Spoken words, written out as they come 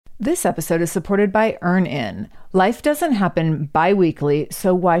This episode is supported by EarnIn. Life doesn't happen bi-weekly,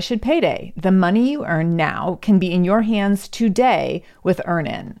 so why should payday? The money you earn now can be in your hands today with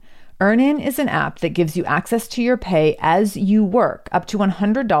EarnIn. EarnIn is an app that gives you access to your pay as you work, up to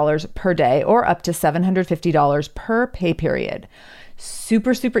 $100 per day or up to $750 per pay period.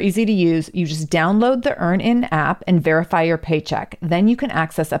 Super easy to use. You just download the EarnIn app and verify your paycheck. Then you can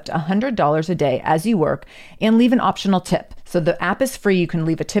access up to $100 a day as you work and leave an optional tip. So the app is free. You can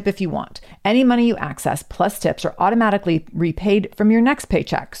leave a tip if you want. Any money you access plus tips are automatically repaid from your next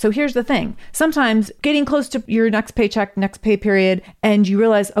paycheck. So here's the thing. Sometimes getting close to your next paycheck, next pay period, and you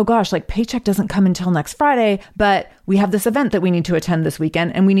realize, oh gosh, like paycheck doesn't come until next Friday, but we have this event that we need to attend this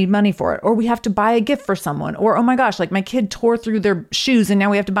weekend and we need money for it. Or we have to buy a gift for someone. Or, oh my gosh, like my kid tore through their shoes and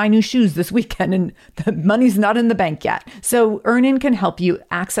now we have to buy new shoes this weekend and the money's not in the bank yet. So EarnIn can help you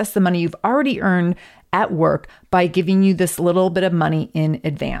access the money you've already earned at work by giving you this little bit of money in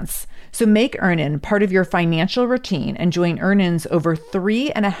advance. So make EarnIn part of your financial routine and join EarnIn's over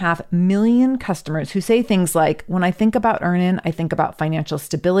 3.5 million customers who say things like, when I think about EarnIn, I think about financial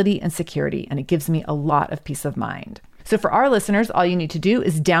stability and security, and it gives me a lot of peace of mind. So for our listeners, all you need to do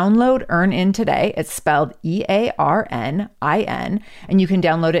is download EarnIn today. It's spelled EarnIn, and you can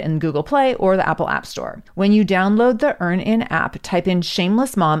download it in Google Play or the Apple App Store. When you download the EarnIn app, type in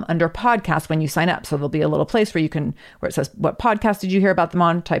Shameless Mom under podcast when you sign up. So there'll be a little place where it says, what podcast did you hear about them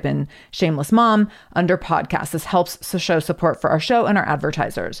on? Type in Shameless Mom under podcast. This helps to show support for our show and our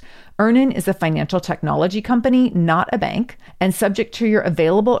advertisers. EarnIn is a financial technology company, not a bank, and subject to your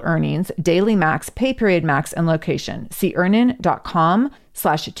available earnings, daily max, pay period max, and location. See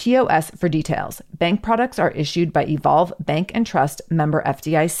earnin.com/TOS for details. Bank products are issued by Evolve Bank and Trust, member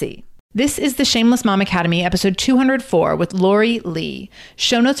FDIC. This is the Shameless Mom Academy, episode 204 with Lori Lee.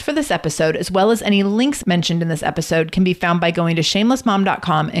 Show notes for this episode, as well as any links mentioned in this episode, can be found by going to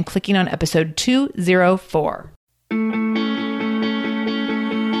shamelessmom.com and clicking on episode 204.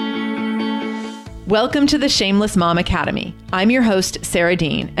 Welcome to the Shameless Mom Academy. I'm your host, Sarah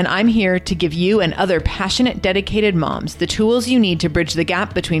Dean, and I'm here to give you and other passionate, dedicated moms the tools you need to bridge the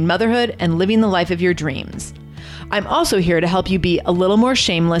gap between motherhood and living the life of your dreams. I'm also here to help you be a little more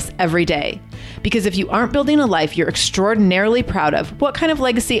shameless every day. Because if you aren't building a life you're extraordinarily proud of, what kind of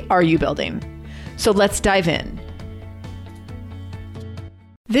legacy are you building? So let's dive in.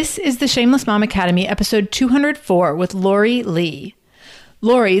 This is the Shameless Mom Academy, episode 204 with Lori Lee.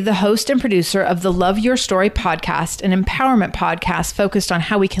 Lori, the host and producer of the Love Your Story podcast, an empowerment podcast focused on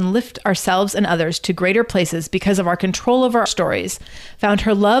how we can lift ourselves and others to greater places because of our control over our stories, found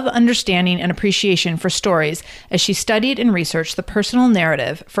her love, understanding, and appreciation for stories as she studied and researched the personal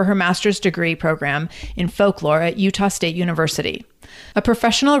narrative for her master's degree program in folklore at Utah State University. A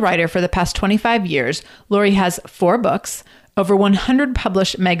professional writer for the past 25 years, Lori has 4 books, over 100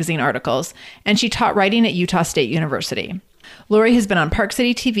 published magazine articles, and she taught writing at Utah State University. Lori has been on Park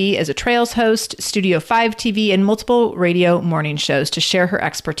City TV as a Trails host, Studio 5 TV, and multiple radio morning shows to share her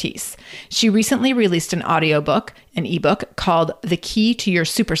expertise. She recently released an audiobook, an ebook called The Key to Your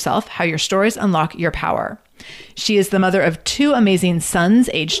Super Self: How Your Stories Unlock Your Power. She is the mother of 2 amazing sons,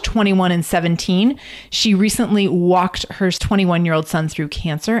 aged 21 and 17. She recently walked her 21-year-old son through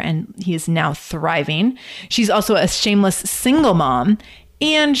cancer, and he is now thriving. She's also a shameless single mom,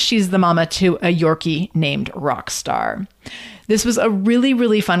 and she's the mama to a Yorkie named Rockstar. This was a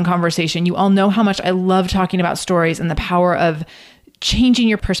really fun conversation. You all know how much I love talking about stories and the power of changing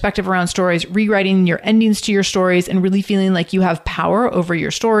your perspective around stories, rewriting your endings to your stories, and really feeling like you have power over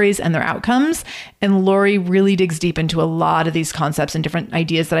your stories and their outcomes. And Lori really digs deep into a lot of these concepts and different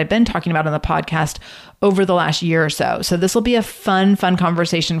ideas that I've been talking about on the podcast over the last year or so. So this will be a fun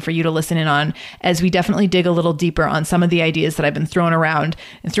conversation for you to listen in on, as we definitely dig a little deeper on some of the ideas that I've been throwing around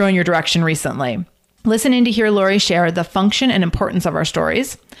and throwing your direction recently. Listen in to hear Lori share the function and importance of our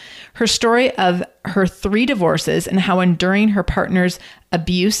stories, her story of her 3 divorces and how enduring her partner's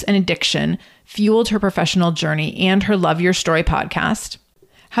abuse and addiction fueled her professional journey, and her Love Your Story podcast,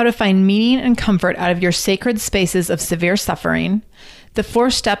 how to find meaning and comfort out of your sacred spaces of severe suffering, the 4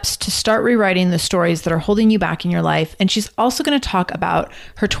 steps to start rewriting the stories that are holding you back in your life. And she's also going to talk about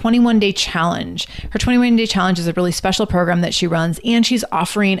her 21-day challenge. Her 21-day challenge is a really special program that she runs, and she's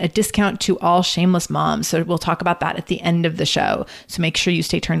offering a discount to all shameless moms. So we'll talk about that at the end of the show. So make sure you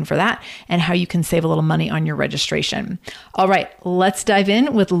stay tuned for that and how you can save a little money on your registration. All right, let's dive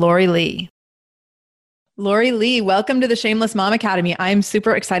in with Lori Lee. Lori Lee, welcome to the Shameless Mom Academy. I'm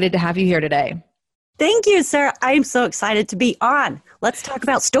super excited to have you here today. Thank you, Sarah. I'm so excited to be on. Let's talk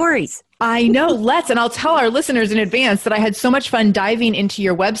about stories. I know, let's. And I'll tell our listeners in advance that I had so much fun diving into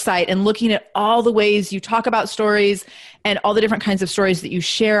your website and looking at all the ways you talk about stories and all the different kinds of stories that you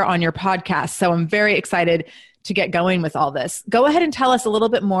share on your podcast. So I'm very excited to get going with all this. Go ahead and tell us a little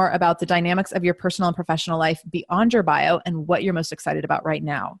bit more about the dynamics of your personal and professional life beyond your bio and what you're most excited about right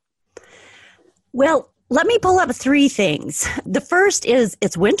now. Well, let me pull up 3 things. The first is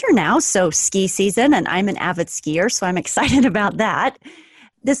it's winter now, so ski season, and I'm an avid skier, so I'm excited about that.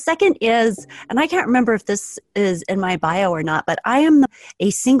 The second is, and I can't remember if this is in my bio or not, but I am a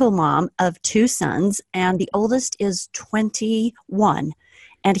single mom of 2 sons, and the oldest is 21,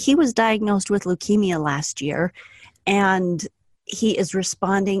 and he was diagnosed with leukemia last year, and he is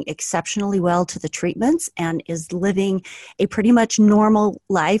responding exceptionally well to the treatments and is living a pretty much normal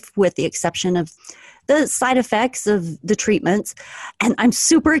life with the exception of the side effects of the treatments. And I'm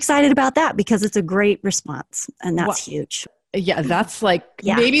super excited about that because it's a great response, and that's huge. Yeah, that's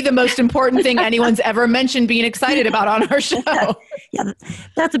maybe the most important thing anyone's ever mentioned being excited about on our show. Yeah,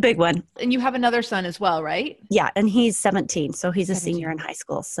 that's a big one. And you have another son as well, right? Yeah, and he's 17, so he's a senior in high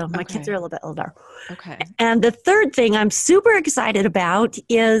school. So my kids are a little bit older. Okay. And the third thing I'm super excited about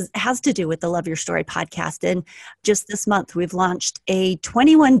has to do with the Love Your Story podcast. And just this month, we've launched a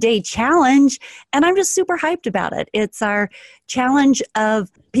 21-day challenge, and I'm just super hyped about it. It's our challenge of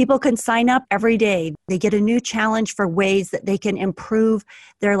people can sign up every day. They get a new challenge for ways that they can improve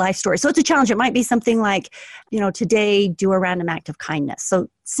their life story. So it's a challenge. It might be something like, today, do a random act of kindness. So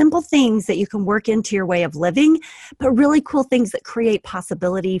simple things that you can work into your way of living, but really cool things that create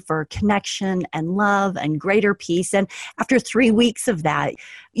possibility for connection and love and greater peace. And after 3 weeks of that,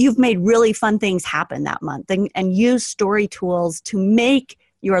 you've made really fun things happen that month and use story tools to make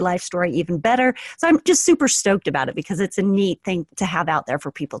your life story even better. So I'm just super stoked about it because it's a neat thing to have out there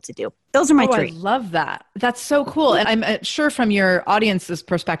for people to do. Those are my 3. I love that. That's so cool. And I'm sure from your audience's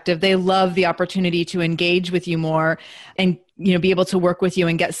perspective, they love the opportunity to engage with you more and, be able to work with you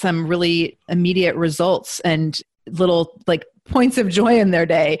and get some really immediate results and little points of joy in their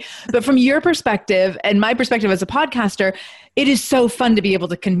day. But from your perspective and my perspective as a podcaster, it is so fun to be able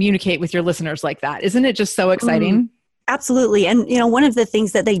to communicate with your listeners like that. Isn't it just so exciting? Mm-hmm. Absolutely. And, one of the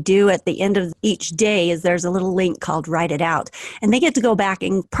things that they do at the end of each day is there's a little link called Write It Out. And they get to go back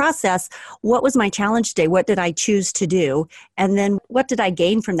and process what was my challenge today? What did I choose to do? And then what did I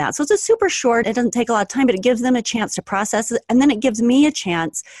gain from that? So it's a super short, it doesn't take a lot of time, but it gives them a chance to process it. And then it gives me a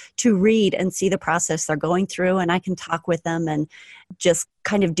chance to read and see the process they're going through. And I can talk with them and just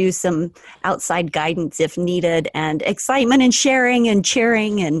kind of do some outside guidance if needed, and excitement and sharing and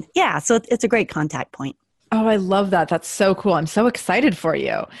cheering. And so it's a great contact point. Oh, I love that. That's so cool. I'm so excited for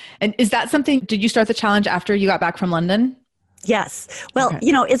you. And is that something, did you start the challenge after you got back from London? Yes. Well,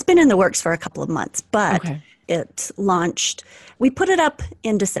 it's been in the works for a couple of months, but it launched, we put it up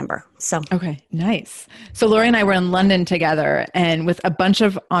in December. So. Okay, nice. So Lori and I were in London together and with a bunch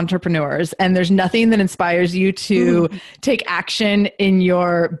of entrepreneurs, and there's nothing that inspires you to take action in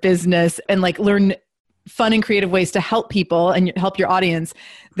your business and learn fun and creative ways to help people and help your audience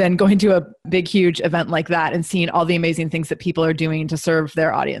than going to a big, huge event like that and seeing all the amazing things that people are doing to serve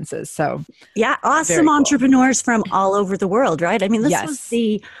their audiences. So awesome entrepreneurs from all over the world, right? I mean, this was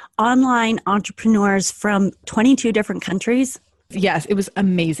the online entrepreneurs from 22 different countries. Yes, it was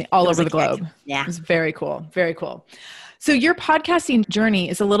amazing. All over the globe. Yeah. It was very cool. Very cool. So your podcasting journey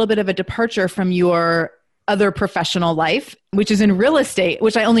is a little bit of a departure from your other professional life, which is in real estate,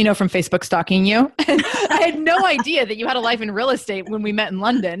 which I only know from Facebook stalking you. I had no idea that you had a life in real estate when we met in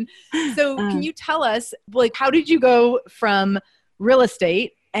London. So can you tell us, how did you go from real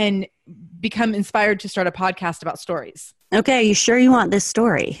estate and become inspired to start a podcast about stories? Okay, you sure you want this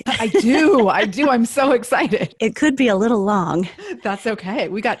story? I do. I'm so excited. It could be a little long. That's okay.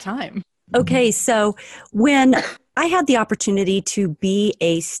 We got time. Okay, so when I had the opportunity to be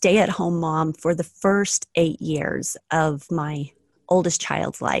a stay-at-home mom for the first 8 years of my oldest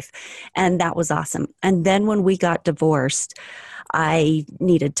child's life, and that was awesome. And then when we got divorced, I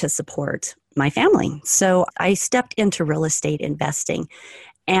needed to support my family. So I stepped into real estate investing,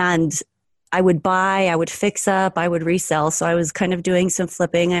 and I would buy, I would fix up, I would resell. So I was kind of doing some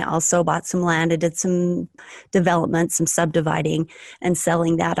flipping. I also bought some land. I did some development, some subdividing and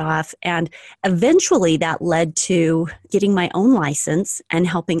selling that off. And eventually that led to getting my own license and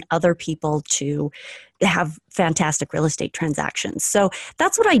helping other people to have fantastic real estate transactions. So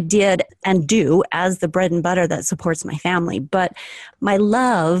that's what I did and do as the bread and butter that supports my family. But my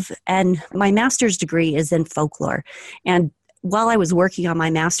love and my master's degree is in folklore. And while I was working on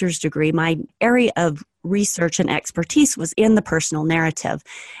my master's degree, my area of research and expertise was in the personal narrative.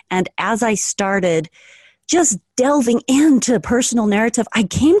 And as I started just delving into personal narrative, I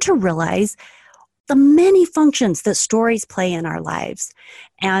came to realize the many functions that stories play in our lives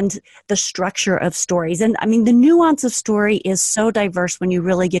and the structure of stories. And I mean, the nuance of story is so diverse when you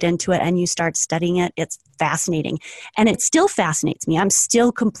really get into it and you start studying it. It's fascinating. And it still fascinates me. I'm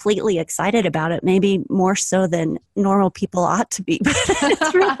still completely excited about it, maybe more so than normal people ought to be.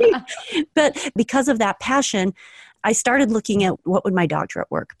 But because of that passion, I started looking at what would my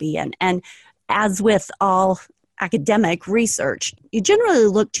doctorate work be in. And as with all academic research, you generally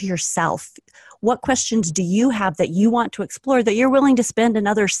look to yourself. What questions do you have that you want to explore that you're willing to spend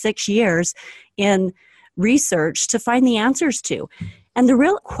another 6 years in research to find the answers to? And the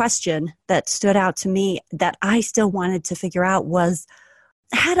real question that stood out to me that I still wanted to figure out was,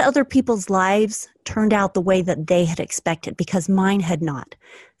 had other people's lives turned out the way that they had expected? Because mine had not.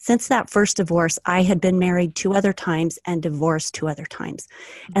 Since that first divorce, I had been married 2 other times and divorced 2 other times.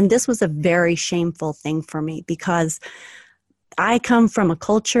 And this was a very shameful thing for me because I come from a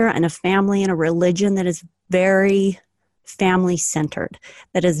culture and a family and a religion that is very family-centered,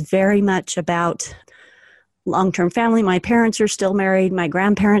 that is very much about long-term family. My parents are still married. My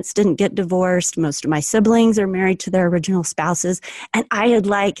grandparents didn't get divorced. Most of my siblings are married to their original spouses. And I had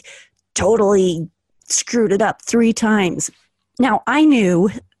totally screwed it up 3 times. Now, I knew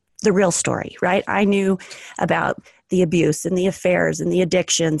the real story, right? I knew about the abuse and the affairs and the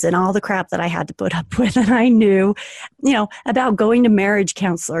addictions and all the crap that I had to put up with. And I knew, about going to marriage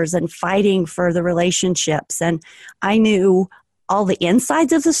counselors and fighting for the relationships. And I knew all the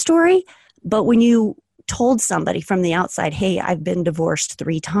insides of the story. But when you told somebody from the outside, hey, I've been divorced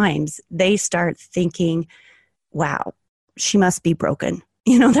 3 times, they start thinking, wow, she must be broken.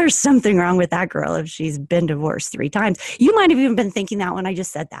 There's something wrong with that girl if she's been divorced 3 times. You might have even been thinking that when I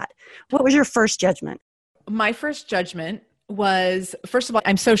just said that. What was your first judgment? My first judgment was, first of all,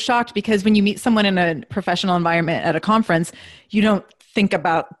 I'm so shocked because when you meet someone in a professional environment at a conference, you don't think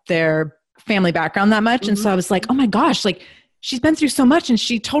about their family background that much. Mm-hmm. And so I was like, oh my gosh, she's been through so much and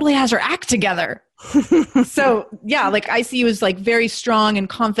she totally has her act together. So yeah, I see you as very strong and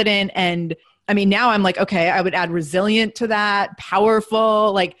confident. And I mean, now I'm okay, I would add resilient to that,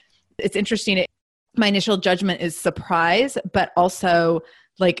 powerful. It's interesting. My initial judgment is surprise, but also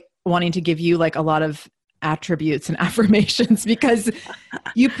wanting to give you a lot of attributes and affirmations because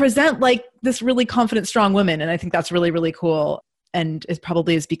you present this really confident, strong woman. And I think that's really, really cool. And it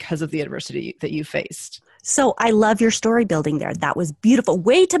probably is because of the adversity that you faced. So I love your story building there. That was beautiful.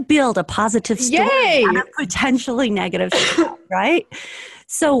 Way to build a positive story. Yay! On a potentially negative story, right?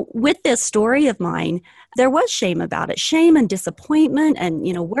 So with this story of mine, there was shame about it. Shame and disappointment and,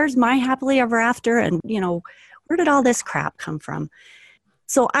 where's my happily ever after? And, where did all this crap come from?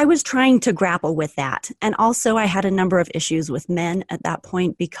 So I was trying to grapple with that. And also I had a number of issues with men at that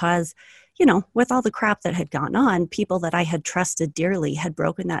point because, with all the crap that had gone on, people that I had trusted dearly had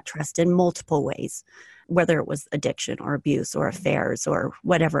broken that trust in multiple ways, whether it was addiction or abuse or affairs or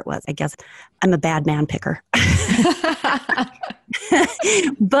whatever it was. I guess I'm a bad man picker.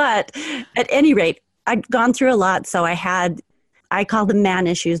 But at any rate, I'd gone through a lot. So I call them man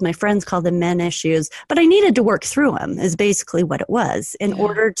issues. My friends call them men issues, but I needed to work through them is basically what it was in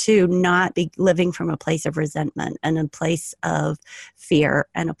order to not be living from a place of resentment and a place of fear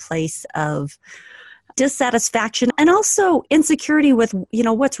and a place of dissatisfaction and also insecurity with,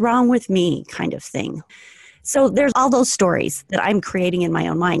 what's wrong with me kind of thing. So there's all those stories that I'm creating in my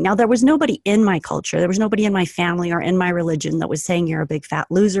own mind. Now, there was nobody in my culture. There was nobody in my family or in my religion that was saying you're a big fat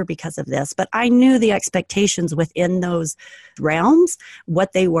loser because of this. But I knew the expectations within those realms,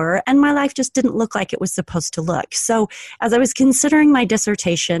 what they were, and my life just didn't look like it was supposed to look. So as I was considering my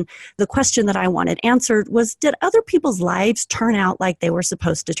dissertation, the question that I wanted answered was, did other people's lives turn out like they were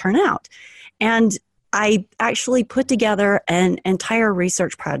supposed to turn out? And I actually put together an entire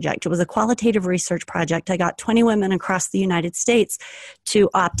research project. It was a qualitative research project. I got 20 women across the United States to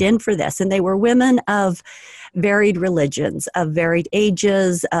opt in for this. And they were women of varied religions, of varied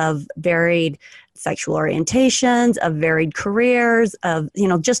ages, of varied sexual orientations, of varied careers, of,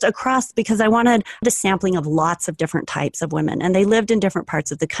 just across, because I wanted a sampling of lots of different types of women. And they lived in different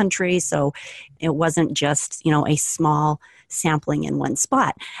parts of the country. So it wasn't just, a small sampling in one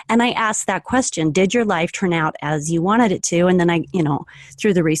spot. And I asked that question, did your life turn out as you wanted it to? And then I,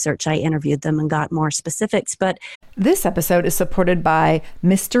 through the research, I interviewed them and got more specifics. But this episode is supported by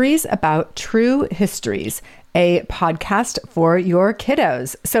Mysteries About True Histories, a podcast for your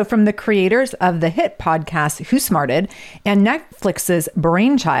kiddos. So from the creators of the hit podcast Who Smarted and Netflix's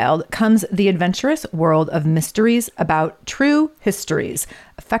Brainchild comes the adventurous world of Mysteries About True Histories,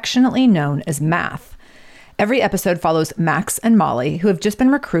 affectionately known as MATH. Every episode follows Max and Molly, who have just been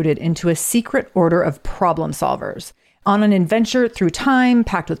recruited into a secret order of problem solvers, on an adventure through time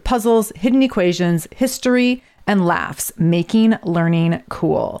packed with puzzles, hidden equations, history, and laughs, making learning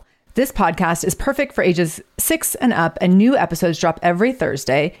cool. This podcast is perfect for ages 6 and up, and new episodes drop every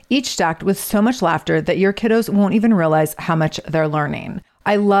Thursday, each stacked with so much laughter that your kiddos won't even realize how much they're learning.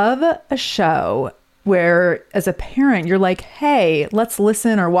 I love a show where, as a parent, you're like, hey, let's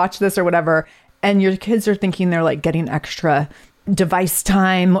listen or watch this or whatever, and your kids are thinking they're like getting extra device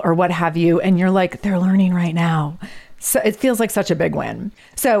time or what have you, and you're like, they're learning right now. So it feels like such a big win.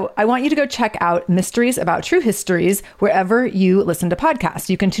 So I want you to go check out Mysteries About True Histories wherever you listen to podcasts.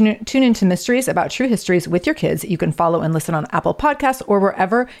 You can tune into Mysteries About True Histories with your kids. You can follow and listen on Apple Podcasts or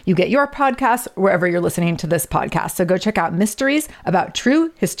wherever you get your podcasts, wherever you're listening to this podcast. So go check out Mysteries About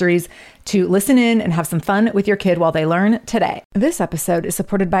True Histories to listen in and have some fun with your kid while they learn today. This episode is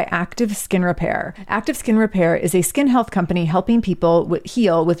supported by Active Skin Repair. Active Skin Repair is a skin health company helping people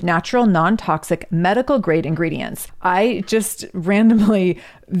heal with natural, non-toxic, medical-grade ingredients. I just randomly,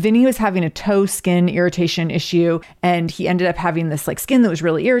 Vinny was having a toe skin irritation issue, and he ended up having this like skin that was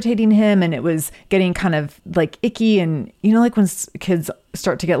really irritating him, and it was getting kind of like icky, and you know, like when kids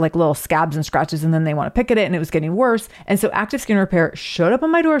start to get like little scabs and scratches and then they want to pick at it, and it was getting worse. And so Active Skin Repair showed up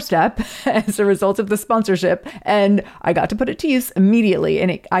on my doorstep as a result of the sponsorship, and I got to put it to use immediately.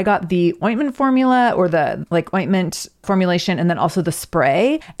 And I got the ointment formula, or the like ointment formulation, and then also the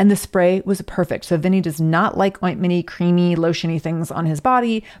spray, and the spray was perfect. So Vinny does not like ointmenty, creamy, lotiony things on his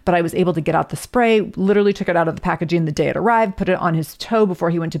body, but I was able to get out the spray, literally took it out of the packaging the day it arrived, put it on his toe before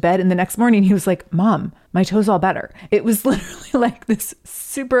he went to bed, and the next morning he was like, Mom, my toe's all better. It was literally like this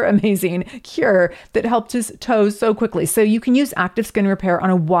super amazing cure that helped his toes so quickly. So you can use Active Skin Repair on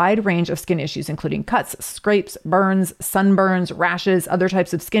a wide range of skin issues, including cuts, scrapes, burns, sunburns, rashes, other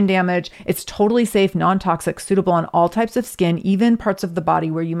types of skin damage. It's totally safe, non-toxic, suitable on all types of skin, even parts of the body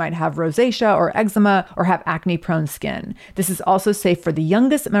where you might have rosacea or eczema or have acne-prone skin. This is also safe for the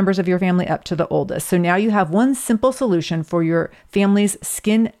youngest members of your family up to the oldest. So now you have one simple solution for your family's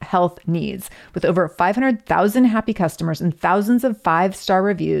skin health needs. With over 500,000 happy customers and thousands of 5-star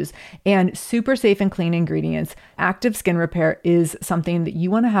reviews and super safe and clean ingredients, Active Skin Repair is something that you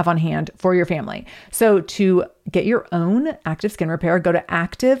want to have on hand for your family. So to get your own Active Skin Repair, go to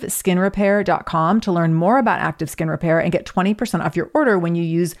activeskinrepair.com to learn more about Active Skin Repair and get 20% off your order when you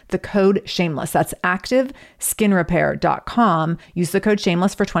use the code shameless. That's activeskinrepair.com. Use the code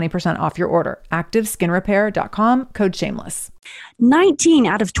shameless for 20% off your order. activeskinrepair.com, code shameless. 19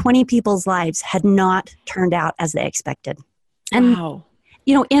 out of 20 people's lives had not turned out as they expected. And, wow.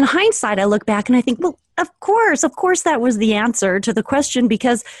 You know, in hindsight, I look back and I think, well, of course that was the answer to the question,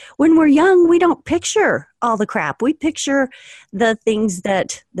 because when we're young, we don't picture all the crap. We picture the things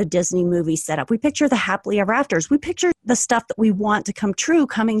that the Disney movies set up. We picture the happily ever afters. We picture the stuff that we want to come true,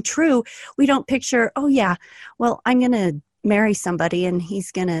 coming true. We don't picture, oh yeah, well, I'm going to marry somebody and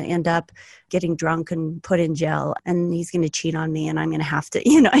he's going to end up getting drunk and put in jail and he's going to cheat on me and I'm going to have to,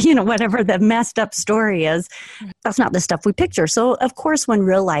 you know, whatever the messed up story is. That's not the stuff we picture. So of course, when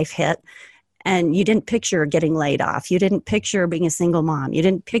real life hit and you didn't picture getting laid off, you didn't picture being a single mom, you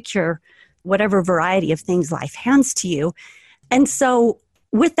didn't picture whatever variety of things life hands to you. And so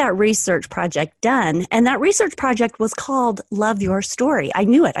with that research project done, and that research project was called Love Your Story. I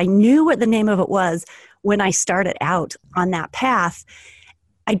knew it. I knew what the name of it was when I started out on that path.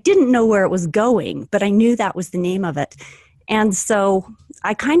 I didn't know where it was going, but I knew that was the name of it. And so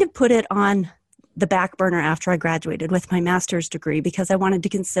I kind of put it on the back burner after I graduated with my master's degree because I wanted to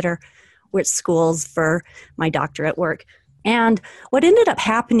consider which schools for my doctorate work. And what ended up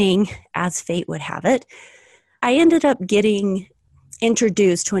happening, as fate would have it, I ended up getting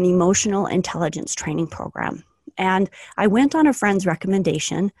introduced to an emotional intelligence training program. And I went on a friend's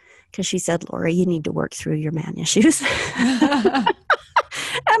recommendation because she said, Lori, you need to work through your man issues.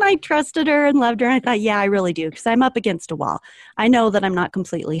 And I trusted her and loved her. And I thought, yeah, I really do, because I'm up against a wall. I know that I'm not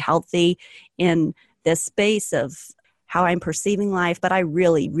completely healthy in this space of how I'm perceiving life, but I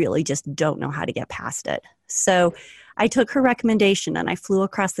really, really just don't know how to get past it. So I took her recommendation and I flew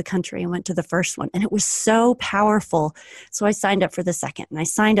across the country and went to the first one. And it was so powerful. So I signed up for the second and I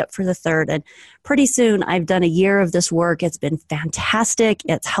signed up for the third. And pretty soon I've done a year of this work. It's been fantastic.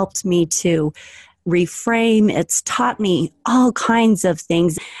 It's helped me to reframe. It's taught me all kinds of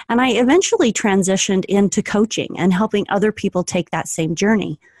things. And I eventually transitioned into coaching and helping other people take that same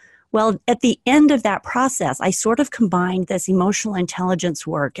journey. Well, at the end of that process, I sort of combined this emotional intelligence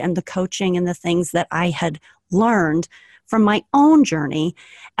work and the coaching and the things that I had learned from my own journey,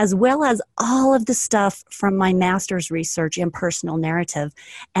 as well as all of the stuff from my master's research in personal narrative.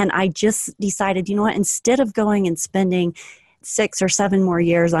 And I just decided, you know what, instead of going and spending 6 or 7 more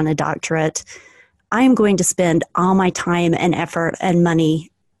years on a doctorate, I am going to spend all my time and effort and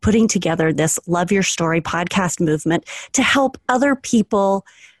money putting together this Love Your Story podcast movement to help other people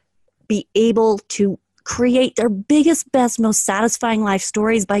be able to create their biggest, best, most satisfying life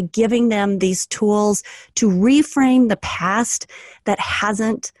stories by giving them these tools to reframe the past that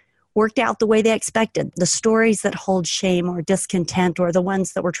hasn't worked out the way they expected, the stories that hold shame or discontent, or the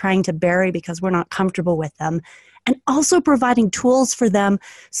ones that we're trying to bury because we're not comfortable with them, and also providing tools for them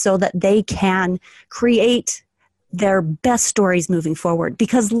so that they can create their best stories moving forward.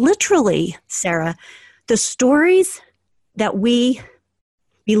 Because literally, Sarah, the stories that we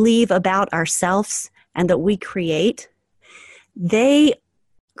believe about ourselves and that we create, they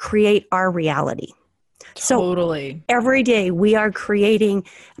create our reality. Totally. So every day we are creating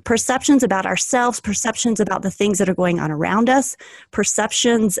perceptions about ourselves, perceptions about the things that are going on around us,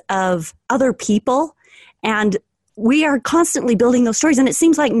 perceptions of other people, and we are constantly building those stories. And it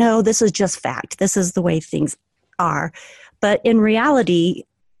seems like, no, this is just fact. This is the way things are. But in reality,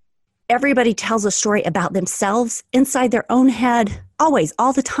 everybody tells a story about themselves inside their own head, always,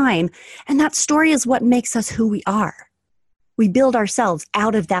 all the time. And that story is what makes us who we are. We build ourselves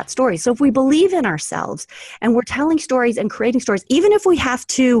out of that story. So if we believe in ourselves and we're telling stories and creating stories, even if we have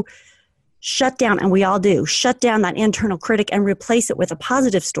to shut down, and we all do, shut down that internal critic and replace it with a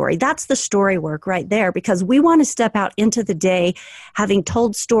positive story, that's the story work right there, because we want to step out into the day having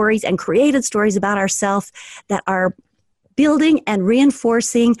told stories and created stories about ourselves that are building and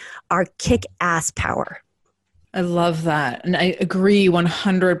reinforcing our kick-ass power. I love that. And I agree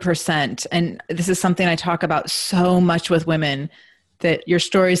 100%. And this is something I talk about so much with women, that your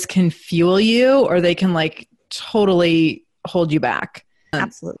stories can fuel you or they can like totally hold you back.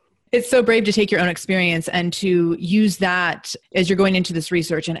 Absolutely. It's so brave to take your own experience and to use that as you're going into this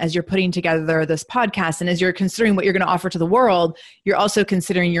research and as you're putting together this podcast and as you're considering what you're going to offer to the world, you're also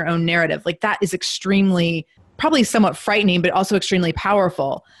considering your own narrative. Like that is extremely, probably somewhat frightening, but also extremely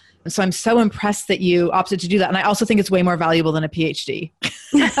powerful. And so I'm so impressed that you opted to do that. And I also think it's way more valuable than a PhD.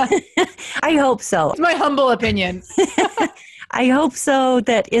 I hope so. It's my humble opinion. I hope so,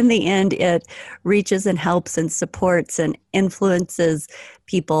 that in the end it reaches and helps and supports and influences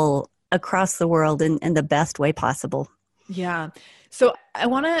people across the world in the best way possible. Yeah. So I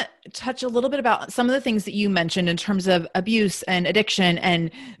want to touch a little bit about some of the things that you mentioned in terms of abuse and addiction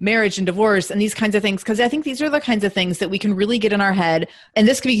and marriage and divorce and these kinds of things, because I think these are the kinds of things that we can really get in our head. And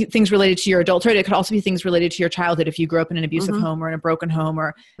this could be things related to your adulthood. It could also be things related to your childhood if you grew up in an abusive home or in a broken home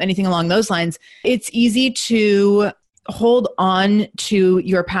or anything along those lines. It's easy to hold on to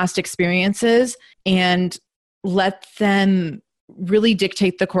your past experiences and let them really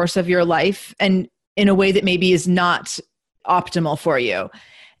dictate the course of your life, and in a way that maybe is not optimal for you.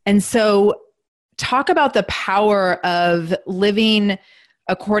 And so talk about the power of living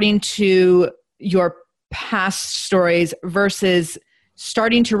according to your past stories versus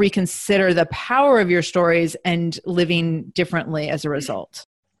starting to reconsider the power of your stories and living differently as a result.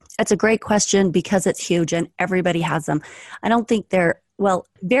 That's a great question because it's huge and everybody has them. I don't think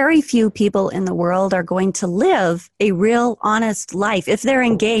very few people in the world are going to live a real honest life if they're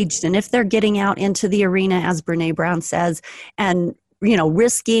engaged and if they're getting out into the arena, as Brene Brown says, and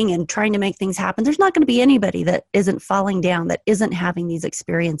risking and trying to make things happen. There's not going to be anybody that isn't falling down, that isn't having these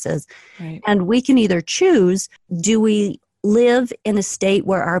experiences. Right. And we can either choose, do we live in a state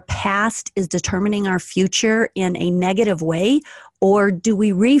where our past is determining our future in a negative way, or do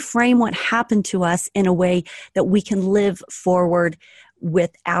we reframe what happened to us in a way that we can live forward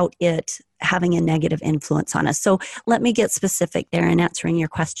without it having a negative influence on us? So let me get specific there in answering your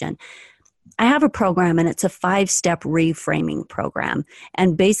question. I have a program, and it's a 5-step reframing program.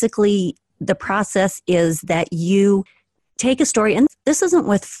 And basically the process is that you take a story, and this isn't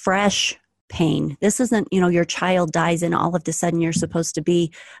with fresh pain. This isn't, your child dies and all of a sudden you're supposed to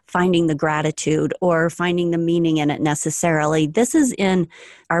be finding the gratitude or finding the meaning in it necessarily. This is in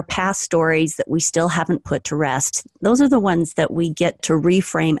our past stories that we still haven't put to rest. Those are the ones that we get to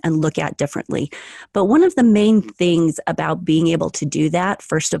reframe and look at differently. But one of the main things about being able to do that,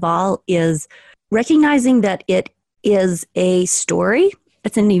 first of all, is recognizing that it is a story.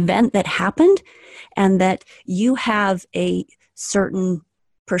 It's an event that happened and that you have a certain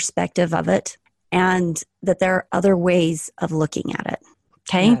perspective of it, and that there are other ways of looking at it.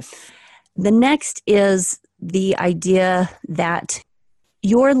 Okay. Yes. The next is the idea that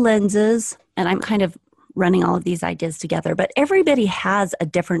your lenses, and I'm kind of running all of these ideas together, but everybody has a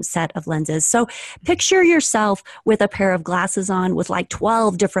different set of lenses. So picture yourself with a pair of glasses on with like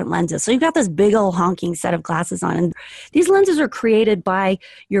 12 different lenses. So you've got this big old honking set of glasses on. And these lenses are created by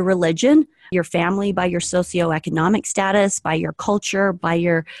your religion, your family, by your socioeconomic status, by your culture, by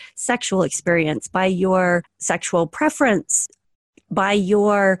your sexual experience, by your sexual preference, by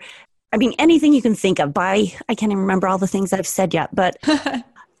your, anything you can think of, I can't even remember all the things I've said yet, but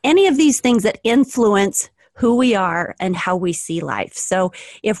any of these things that influence who we are and how we see life. So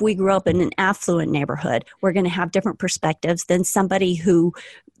if we grew up in an affluent neighborhood, we're going to have different perspectives than somebody who,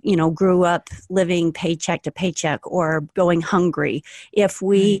 grew up living paycheck to paycheck or going hungry. If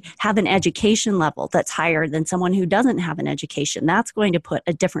we have an education level that's higher than someone who doesn't have an education, that's going to put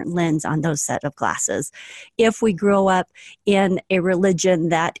a different lens on those set of glasses. If we grow up in a religion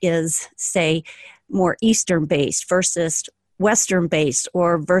that is, say, more Eastern based versus Western based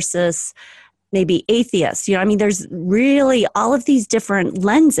or versus maybe atheists, there's really all of these different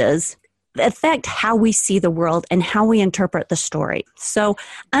lenses affect how we see the world and how we interpret the story. So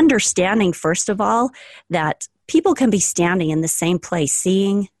understanding, first of all, that people can be standing in the same place,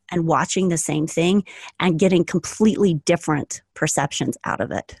 seeing and watching the same thing and getting completely different perceptions out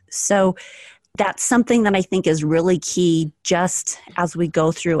of it. So that's something that I think is really key just as we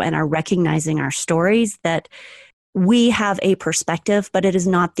go through and are recognizing our stories, that we have a perspective, but it is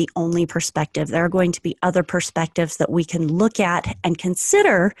not the only perspective. There are going to be other perspectives that we can look at and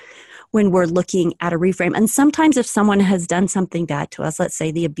consider when we're looking at a reframe. And sometimes if someone has done something bad to us, let's say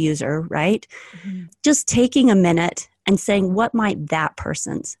the abuser, right? Mm-hmm. Just taking a minute and saying, what might that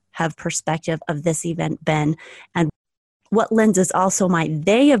person's have perspective of this event been? And what lenses also might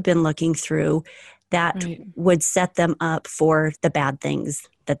they have been looking through that would set them up for the bad things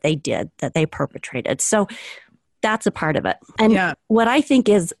that they did, that they perpetrated. So that's a part of it. And what I think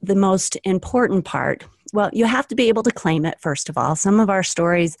is the most important part, well, you have to be able to claim it, first of all. Some of our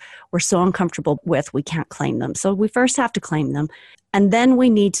stories we're so uncomfortable with, we can't claim them. So we first have to claim them. And then we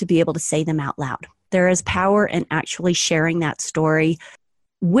need to be able to say them out loud. There is power in actually sharing that story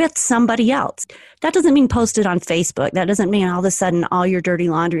with somebody else. That doesn't mean post it on Facebook. That doesn't mean all of a sudden all your dirty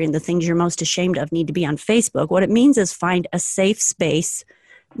laundry and the things you're most ashamed of need to be on Facebook. What it means is find a safe space.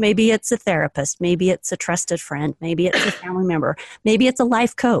 Maybe it's a therapist. Maybe it's a trusted friend. Maybe it's a family member. Maybe it's a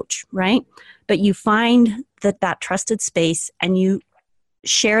life coach, right? But you find that trusted space and you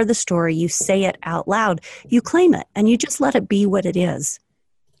share the story. You say it out loud. You claim it and you just let it be what it is.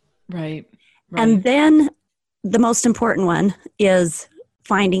 Right. And then the most important one is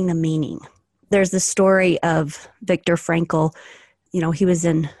finding the meaning. There's the story of Viktor Frankl. He was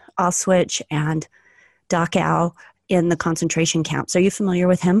in Auschwitz and Dachau in the concentration camps. Are you familiar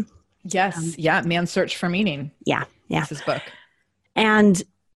with him? Yes. Man's Search for Meaning. Yeah. That's his book. And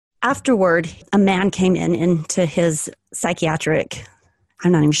afterward, a man came into his psychiatric,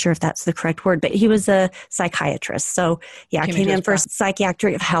 I'm not even sure if that's the correct word, but he was a psychiatrist. So came in for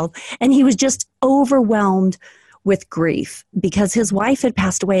psychiatric health. And he was just overwhelmed with grief because his wife had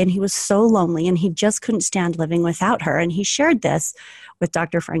passed away and he was so lonely and he just couldn't stand living without her. And he shared this with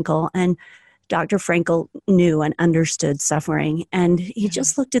Dr. Frankl, and Dr. Frankl knew and understood suffering. And he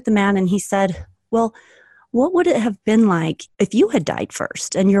just looked at the man and he said, well, what would it have been like if you had died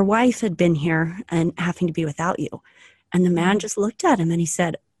first and your wife had been here and having to be without you? And the man just looked at him and he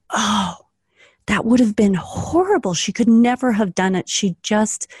said, oh, that would have been horrible. She could never have done it.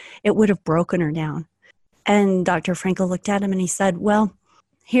 It would have broken her down. And Dr. Frankl looked at him and he said, well,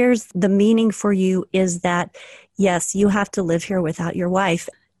 here's the meaning for you is that, yes, you have to live here without your wife.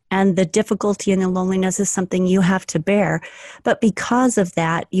 And the difficulty and the loneliness is something you have to bear. But because of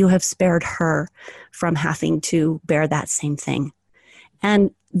that, you have spared her from having to bear that same thing.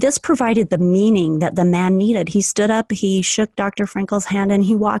 And this provided the meaning that the man needed. He stood up, he shook Dr. Frankl's hand, and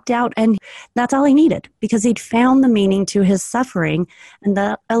he walked out. And that's all he needed because he'd found the meaning to his suffering, and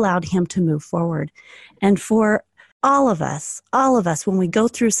that allowed him to move forward. And for all of us, when we go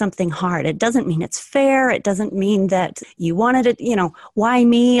through something hard, it doesn't mean it's fair. It doesn't mean that you wanted it, why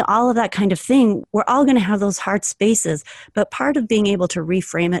me, all of that kind of thing. We're all going to have those hard spaces. But part of being able to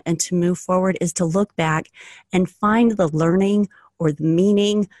reframe it and to move forward is to look back and find the learning or the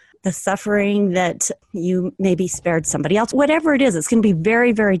meaning, the suffering that you maybe spared somebody else. Whatever it is, it's going to be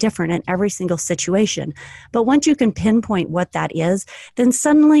very, very different in every single situation. But once you can pinpoint what that is, then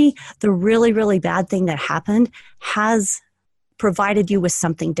suddenly the really, really bad thing that happened has provided you with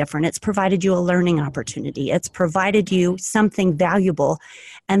something different. It's provided you a learning opportunity. It's provided you something valuable.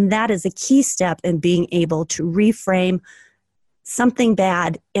 And that is a key step in being able to reframe something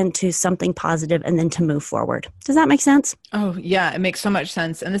bad into something positive and then to move forward. Does that make sense? Oh, yeah, it makes so much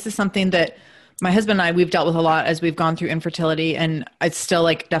sense. And this is something that My husband and I, we've dealt with a lot as we've gone through infertility, and it's still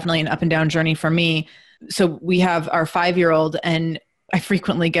like definitely an up and down journey for me. So we have our 5-year-old, and I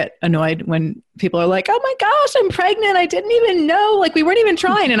frequently get annoyed when people are like, oh my gosh, I'm pregnant. I didn't even know, like we weren't even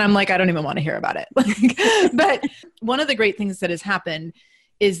trying. And I'm like, I don't even want to hear about it. But one of the great things that has happened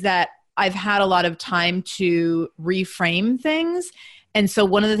is that I've had a lot of time to reframe things. And so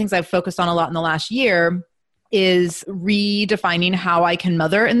one of the things I've focused on a lot in the last year is redefining how I can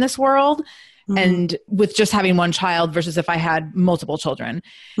mother in this world. And with just having one child versus if I had multiple children.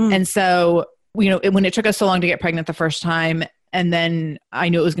 And so, when it took us so long to get pregnant the first time, and then I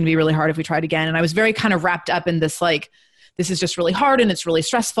knew it was going to be really hard if we tried again. And I was very kind of wrapped up in this, like, this is just really hard and it's really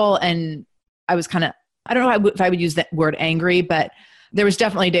stressful. And I was kind of, I don't know if I would use that word angry, but there was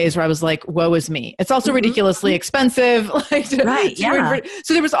definitely days where I was like, woe is me. It's also ridiculously expensive. Right. Yeah.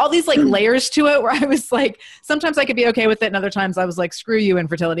 So there was all these like layers to it where I was like, sometimes I could be okay with it. And other times I was like, screw you,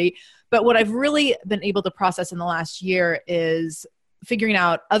 infertility. But what I've really been able to process in the last year is figuring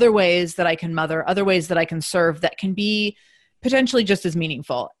out other ways that I can mother, other ways that I can serve that can be potentially just as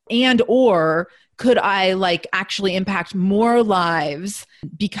meaningful. And, or could I like actually impact more lives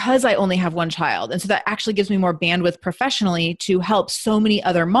because I only have one child? And so that actually gives me more bandwidth professionally to help so many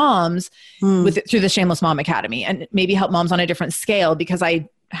other moms through the Shameless Mom Academy, and maybe help moms on a different scale, because I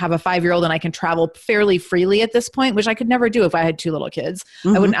have a 5-year-old and I can travel fairly freely at this point, which I could never do if I had 2 little kids.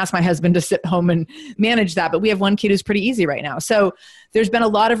 I wouldn't ask my husband to sit home and manage that, but we have one kid who's pretty easy right now. So there's been a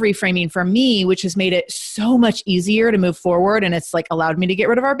lot of reframing for me, which has made it so much easier to move forward. And it's like allowed me to get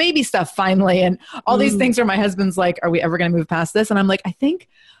rid of our baby stuff finally. And all these things where my husband's like, are we ever going to move past this? And I'm like, I think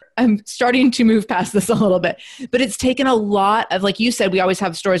I'm starting to move past this a little bit, but it's taken a lot of, like you said, we always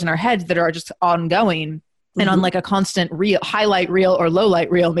have stories in our heads that are just ongoing. And on like a constant reel, highlight reel or low light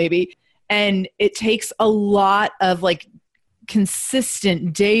reel maybe. And it takes a lot of like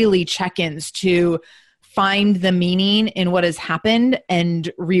consistent daily check-ins to find the meaning in what has happened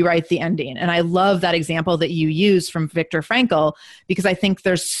and rewrite the ending. And I love that example that you use from Viktor Frankl, because I think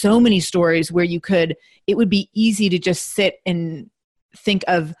there's so many stories where it would be easy to just sit and think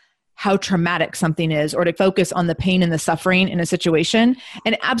of how traumatic something is, or to focus on the pain and the suffering in a situation.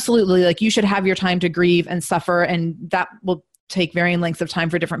 And absolutely, like, you should have your time to grieve and suffer, and that will take varying lengths of time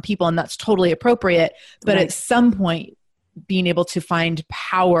for different people, and that's totally appropriate. But at some point, being able to find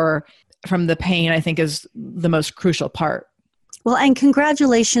power from the pain, I think, is the most crucial part. Well, and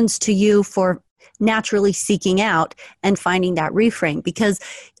congratulations to you for naturally seeking out and finding that reframe, because,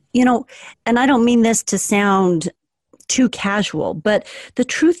 and I don't mean this to sound too casual, but the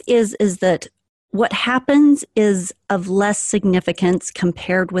truth is that what happens is of less significance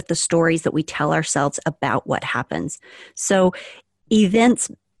compared with the stories that we tell ourselves about what happens. So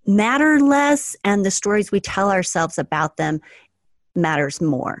events matter less, and the stories we tell ourselves about them matters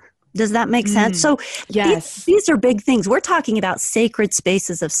more. Does that make sense? So yes, these are big things. We're talking about sacred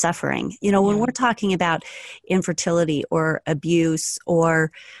spaces of suffering. When we're talking about infertility or abuse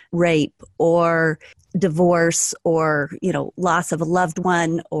or rape or divorce or, loss of a loved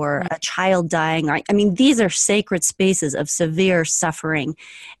one or a child dying. These are sacred spaces of severe suffering.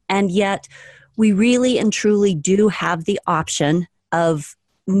 And yet we really and truly do have the option of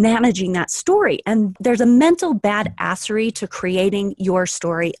managing that story. And there's a mental badassery to creating your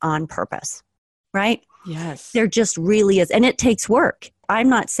story on purpose, right? Yes. There just really is. And it takes work. I'm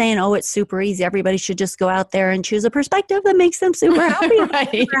not saying, it's super easy. Everybody should just go out there and choose a perspective that makes them super happy.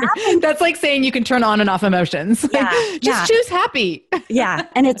 Right. Super happy. That's like saying you can turn on and off emotions. Just choose happy. Yeah.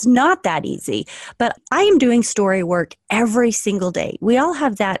 And it's not that easy. But I am doing story work every single day. We all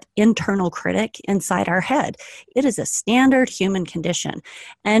have that internal critic inside our head. It is a standard human condition.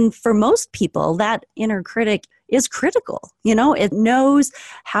 And for most people, that inner critic is critical. It knows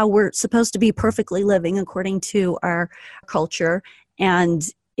how we're supposed to be perfectly living according to our culture. And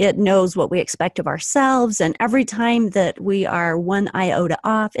it knows what we expect of ourselves. And every time that we are one iota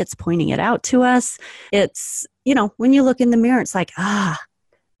off, it's pointing it out to us. It's, when you look in the mirror, it's like,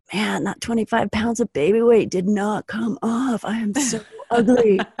 man, that 25 pounds of baby weight did not come off. I am so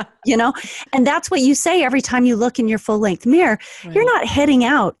ugly, And that's what you say every time you look in your full length mirror. Right. You're not heading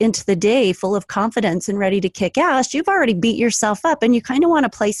out into the day full of confidence and ready to kick ass. You've already beat yourself up, and you kind of want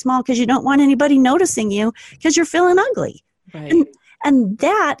to play small because you don't want anybody noticing you because you're feeling ugly. Right. And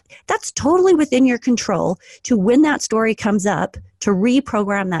that's totally within your control to, when that story comes up, to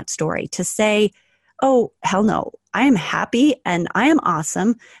reprogram that story, to say, oh, hell no, I am happy and I am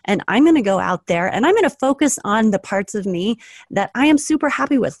awesome, and I'm going to go out there and I'm going to focus on the parts of me that I am super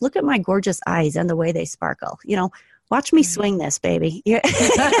happy with. Look at my gorgeous eyes and the way they sparkle. Watch me swing this, baby.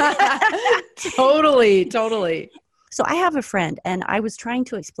 Totally. So I have a friend, and I was trying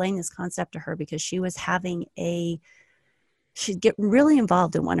to explain this concept to her because she was she'd get really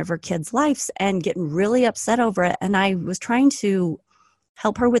involved in one of her kids' lives and getting really upset over it. And I was trying to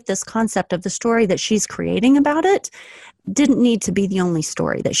help her with this concept of the story that she's creating about it didn't need to be the only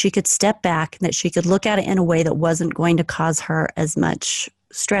story, that she could step back, that she could look at it in a way that wasn't going to cause her as much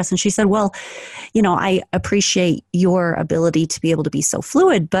stress. And she said, well, I appreciate your ability to be able to be so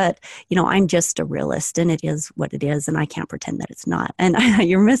fluid, but, I'm just a realist and it is what it is. And I can't pretend that it's not. And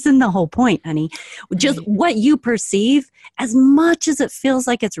you're missing the whole point, honey. Just what you perceive, as much as it feels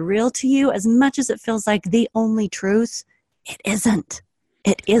like it's real to you, as much as it feels like the only truth, it isn't.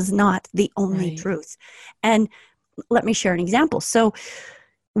 It is not the only truth. And let me share an example. So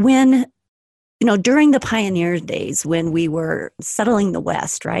when, during the pioneer days, when we were settling the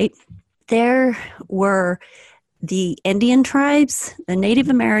West, right, there were the Indian tribes, the Native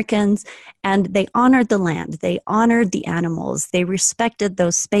Americans, and they honored the land. They honored the animals. They respected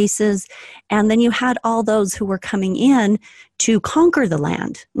those spaces. And then you had all those who were coming in to conquer the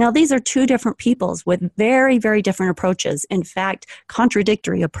land. Now, these are two different peoples with very, very different approaches. In fact,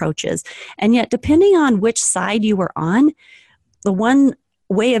 contradictory approaches. And yet, depending on which side you were on, the one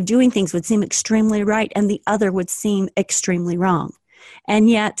way of doing things would seem extremely right and the other would seem extremely wrong. And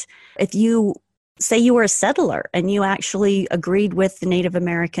yet, if you say you were a settler and you actually agreed with the Native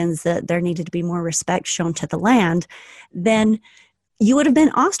Americans that there needed to be more respect shown to the land, then you would have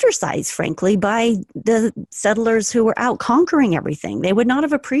been ostracized, frankly, by the settlers who were out conquering everything. They would not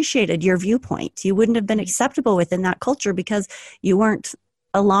have appreciated your viewpoint. You wouldn't have been acceptable within that culture because you weren't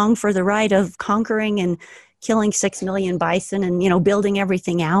along for the ride of conquering and killing 6 million bison and, building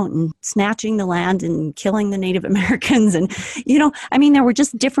everything out and snatching the land and killing the Native Americans. And, there were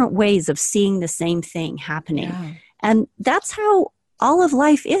just different ways of seeing the same thing happening. Yeah. And that's how all of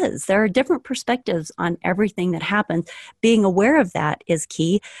life is. There are different perspectives on everything that happens. Being aware of that is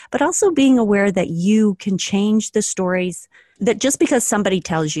key, but also being aware that you can change the stories, that just because somebody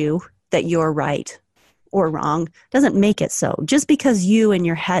tells you that you're right or wrong doesn't make it so. Just because you in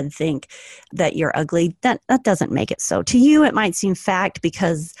your head think that you're ugly, that doesn't make it so. To you, it might seem fact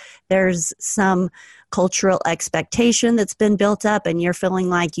because there's some cultural expectation that's been built up and you're feeling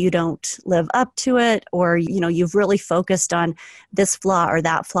like you don't live up to it, or, you've really focused on this flaw or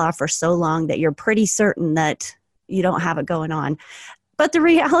that flaw for so long that you're pretty certain that you don't have it going on. But the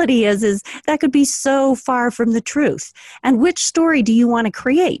reality is that could be so far from the truth. And which story do you want to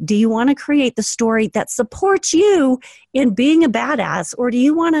create? Do you want to create the story that supports you in being a badass, or do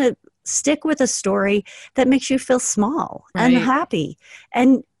you want to stick with a story that makes you feel small and happy?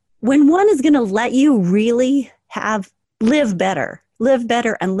 And when one is going to let you really live better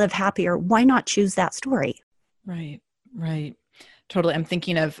and live happier, why not choose that story? Right. Totally. I'm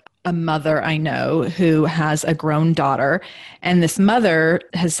thinking of a mother I know who has a grown daughter. And this mother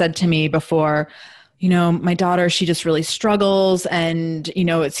has said to me before, my daughter, she just really struggles. And,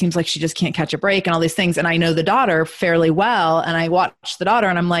 it seems like she just can't catch a break and all these things. And I know the daughter fairly well. And I watch the daughter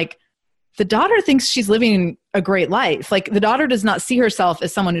and I'm like, the daughter thinks she's living a great life. Like the daughter does not see herself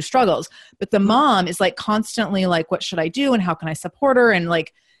as someone who struggles, but the mom is like constantly like, what should I do? And how can I support her? And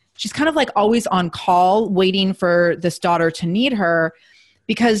like, she's kind of like always on call waiting for this daughter to need her,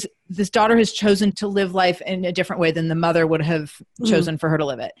 because this daughter has chosen to live life in a different way than the mother would have chosen for her to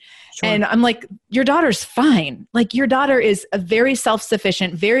live it. Sure. And I'm like, your daughter's fine. Like your daughter is a very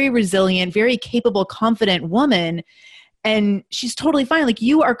self-sufficient, very resilient, very capable, confident woman. And she's totally fine. Like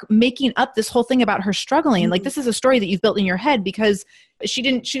you are making up this whole thing about her struggling. Like this is a story that you've built in your head because she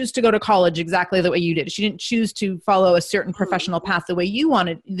didn't choose to go to college exactly the way you did. She didn't choose to follow a certain professional path the way you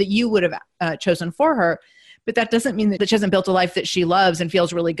wanted, that you would have chosen for her. But that doesn't mean that she hasn't built a life that she loves and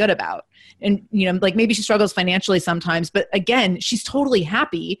feels really good about. And, like maybe she struggles financially sometimes, but again, she's totally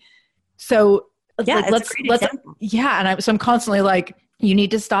happy. So yeah, like, I'm constantly like, you need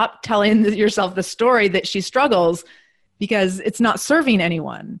to stop telling yourself the story that she struggles, because it's not serving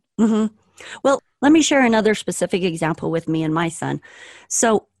anyone. Mm-hmm. Well, let me share another specific example with me and my son.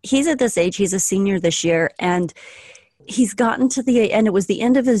 So he's at this age, he's a senior this year, and he's gotten to and it was the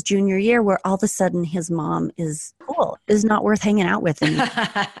end of his junior year where all of a sudden his mom is not worth hanging out with anymore.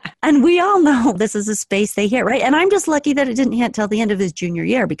 And we all know this is a space they hit, right? And I'm just lucky that it didn't hit till the end of his junior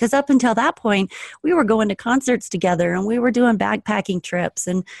year, because up until that point, we were going to concerts together and we were doing backpacking trips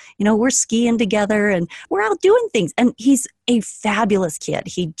and, we're skiing together and we're out doing things. And he's a fabulous kid.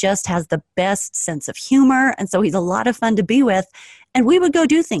 He just has the best sense of humor. And so he's a lot of fun to be with. And we would go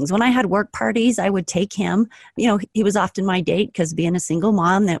do things. When I had work parties, I would take him. He was often my date because being a single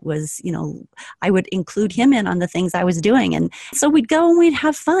mom, that was, I would include him in on the things I was doing. And so we'd go and we'd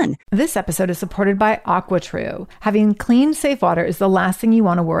have fun. This episode is supported by AquaTrue. Having clean, safe water is the last thing you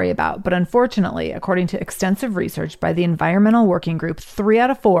want to worry about. But unfortunately, according to extensive research by the Environmental Working Group, 3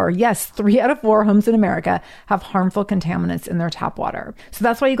 out of 4 homes in America have harmful contaminants in their tap water. So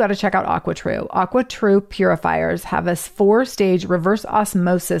that's why you got to check out AquaTrue. AquaTrue purifiers have a 4-stage reverse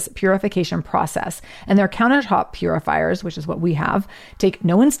osmosis purification process, and their countertop purifiers, which is what we have, take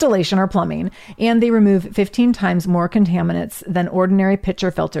no installation or plumbing, and they remove 15 times more contaminants than ordinary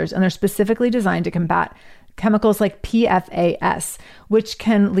pitcher filters, and they're specifically designed to combat chemicals like PFAS, which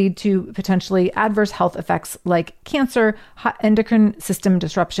can lead to potentially adverse health effects like cancer, endocrine system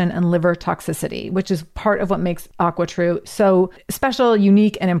disruption, and liver toxicity, which is part of what makes AquaTrue so special,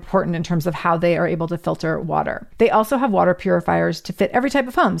 unique, and important in terms of how they are able to filter water. They also have water purifiers to fit every type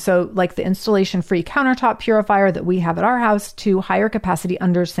of home. So like the installation-free countertop purifier that we have at our house to higher capacity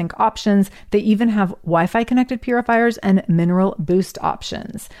under sink options. They even have Wi-Fi connected purifiers and mineral boost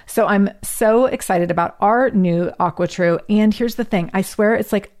options. So I'm so excited about our new AquaTrue. And here's the thing. I swear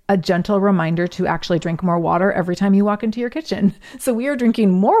it's like a gentle reminder to actually drink more water every time you walk into your kitchen. So we are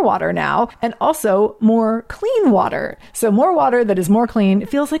drinking more water now, and also more clean water. So more water that is more clean. It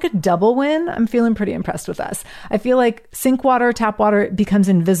feels like a double win. I'm feeling pretty impressed with us. I feel like sink water, tap water becomes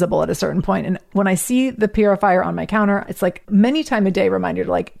invisible at a certain point. And when I see the purifier on my counter, it's like many times a day reminder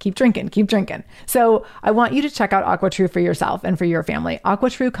to like, keep drinking, keep drinking. So I want you to check out AquaTrue for yourself and for your family.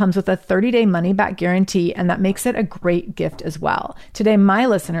 AquaTrue comes with a 30-day money-back guarantee, and that makes it a great gift as well. Today, my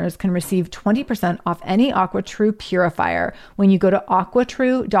listeners can receive 20% off any AquaTrue purifier when you go to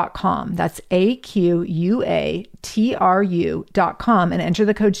aquatrue.com. That's AQUATRU.com and enter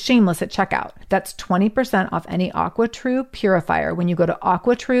the code shameless at checkout. That's 20% off any AquaTrue purifier when you go to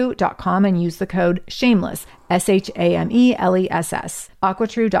aquatrue.com and use the code shameless, SHAMELESS.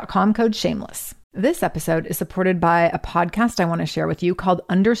 aquatrue.com code shameless. This episode is supported by a podcast I want to share with you called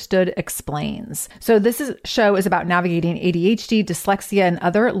Understood Explains. So show is about navigating ADHD, dyslexia, and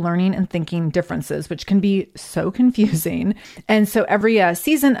other learning and thinking differences, which can be so confusing. And so every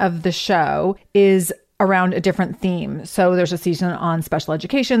season of the show is around a different theme. So there's a season on special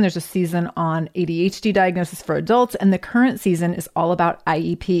education, there's a season on ADHD diagnosis for adults, and the current season is all about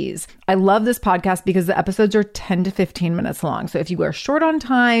IEPs. I love this podcast because the episodes are 10 to 15 minutes long. So if you are short on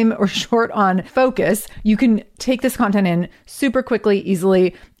time or short on focus, you can take this content in super quickly,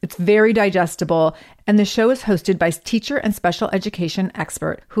 easily. It's very digestible. And the show is hosted by teacher and special education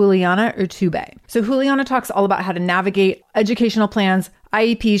expert Juliana Urtubey. So Juliana talks all about how to navigate educational plans,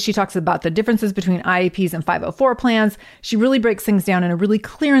 IEPs. She talks about the differences between IEPs and 504 plans. She really breaks things down in a really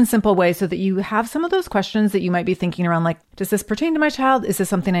clear and simple way so that you have some of those questions that you might be thinking around, like, does this pertain to my child? Is this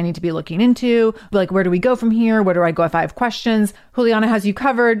something I need to be looking into? Like, where do we go from here? Where do I go if I have questions? Juliana has you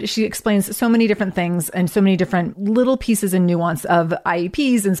covered. She explains so many different things and so many different little pieces and nuance of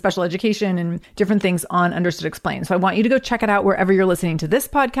IEPs and special education and different things on Understood Explains. So I want you to go check it out wherever you're listening to this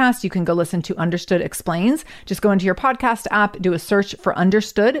podcast. You can go listen to Understood Explains. Just go into your podcast app, do a search for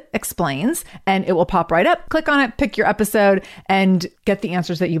Understood Explains, and it will pop right up. Click on it, pick your episode, and get the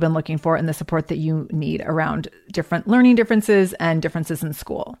answers that you've been looking for and the support that you need around different learning differences and differences in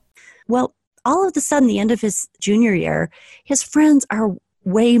school. Well, all of a sudden, the end of his junior year, his friends are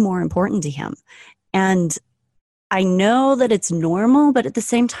way more important to him. And I know that it's normal, but at the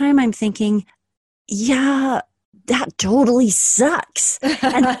same time, I'm thinking, yeah, that totally sucks.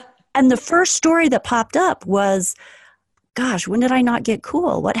 And the first story that popped up was, gosh, when did I not get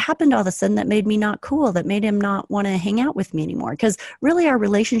cool? What happened all of a sudden that made me not cool, that made him not want to hang out with me anymore? Because really our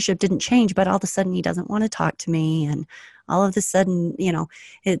relationship didn't change, but all of a sudden he doesn't want to talk to me. And all of a sudden,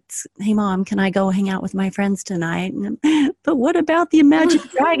 it's, hey, Mom, can I go hang out with my friends tonight? But what about the Imagine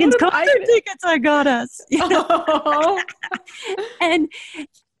Dragons concert tickets I got us? And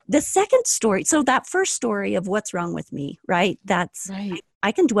the second story, so that first story of what's wrong with me, right? That's right.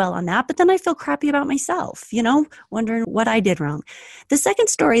 I can dwell on that, but then I feel crappy about myself, wondering what I did wrong. The second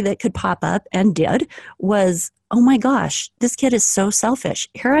story that could pop up and did was, oh my gosh, this kid is so selfish.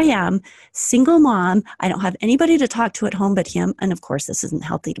 Here I am, single mom. I don't have anybody to talk to at home but him. And of course, this isn't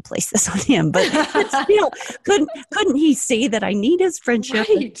healthy to place this on him, but still, couldn't he see that I need his friendship?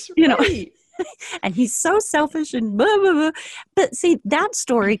 Right. And he's so selfish and blah, blah, blah. But see, that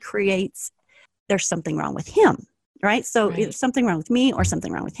story creates, there's something wrong with him. Right? So It's something wrong with me or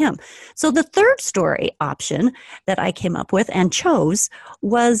something wrong with him. So the third story option that I came up with and chose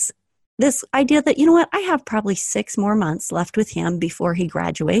was this idea that, you know what, I have probably 6 more months left with him before he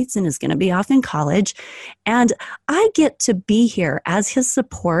graduates and is going to be off in college. And I get to be here as his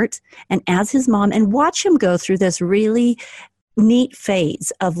support and as his mom and watch him go through this really neat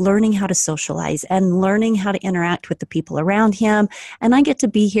phase of learning how to socialize and learning how to interact with the people around him. And I get to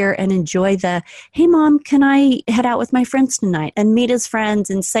be here and enjoy the, hey, Mom, can I head out with my friends tonight and meet his friends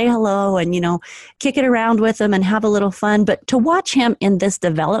and say hello and, kick it around with them and have a little fun. But to watch him in this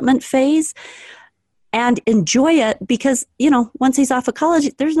development phase and enjoy it because, once he's off of college,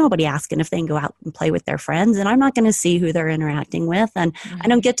 there's nobody asking if they can go out and play with their friends. And I'm not going to see who they're interacting with. And I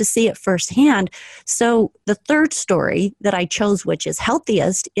don't get to see it firsthand. So the third story that I chose, which is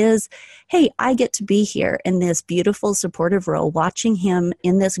healthiest, is, hey, I get to be here in this beautiful supportive role, watching him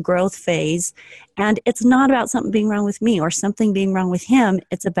in this growth phase. And it's not about something being wrong with me or something being wrong with him.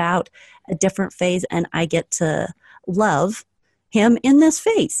 It's about a different phase. And I get to love him in this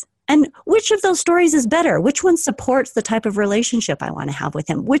phase. And which of those stories is better? Which one supports the type of relationship I want to have with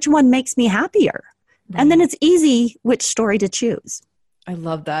him? Which one makes me happier? Right. And then it's easy which story to choose. I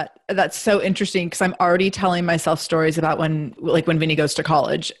love that. That's so interesting because I'm already telling myself stories about when Vinny goes to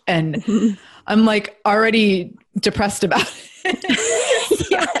college and I'm already depressed about it.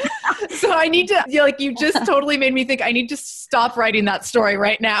 Yeah. So I need to, you just totally made me think I need to stop writing that story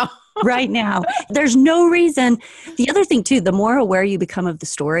right now. Right now. There's no reason. The other thing too, the more aware you become of the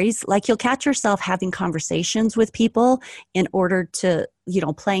stories, you'll catch yourself having conversations with people in order to,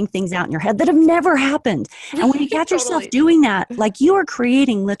 playing things out in your head that have never happened. And when you catch yourself doing that, you are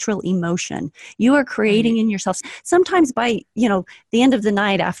creating literal emotion. You are creating in yourself. Sometimes by, the end of the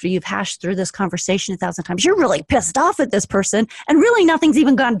night after you've hashed through this conversation 1,000 times, you're really pissed off at this person and really nothing's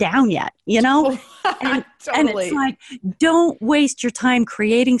even gone down yet, And, totally. And it's don't waste your time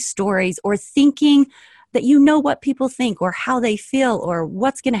creating stories or thinking that what people think or how they feel or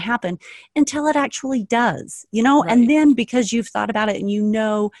what's going to happen until it actually does, Right. And then because you've thought about it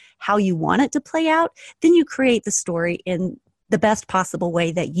and how you want it to play out, then you create the story in the best possible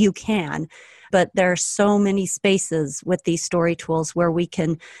way that you can. But there are so many spaces with these story tools where we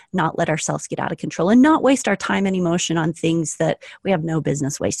can not let ourselves get out of control and not waste our time and emotion on things that we have no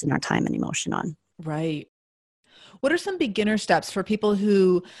business wasting our time and emotion on. Right. What are some beginner steps for people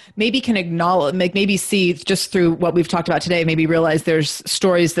who maybe can acknowledge, maybe see just through what we've talked about today, maybe realize there's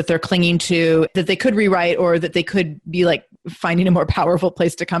stories that they're clinging to that they could rewrite or that they could be finding a more powerful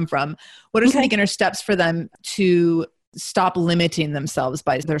place to come from? What are some beginner steps for them to stop limiting themselves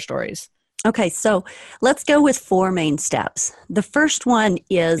by their stories? Okay, so let's go with 4 main steps. The first one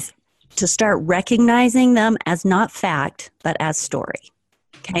is to start recognizing them as not fact, but as story.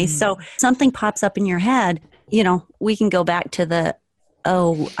 Okay, so something pops up in your head, we can go back to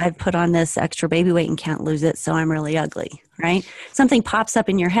I've put on this extra baby weight and can't lose it, so I'm really ugly, right? Something pops up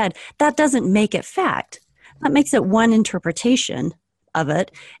in your head. That doesn't make it fact. That makes it one interpretation of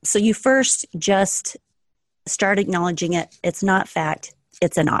it. So you first just start acknowledging it. It's not fact.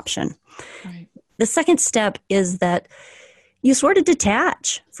 It's an option. Right. The second step is that you sort of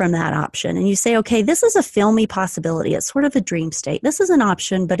detach from that option and you say, okay, this is a filmy possibility. It's sort of a dream state. This is an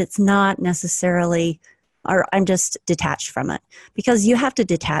option, but it's not necessarily, or I'm just detached from it. Because you have to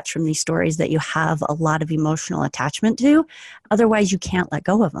detach from these stories that you have a lot of emotional attachment to. Otherwise, you can't let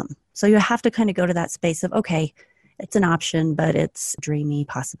go of them. So you have to kind of go to that space of, okay, it's an option, but it's a dreamy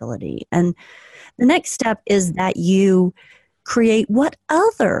possibility. And the next step is that you create what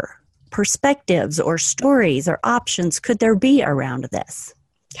other perspectives or stories or options could there be around this,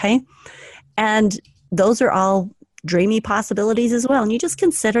 okay? And those are all dreamy possibilities as well. And you just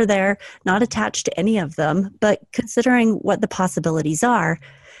consider they're not attached to any of them, but considering what the possibilities are.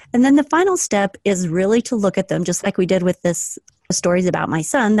 And then the final step is really to look at them, just like we did with this stories about my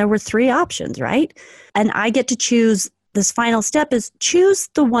son. There were 3 options, right? And I get to choose, this final step is choose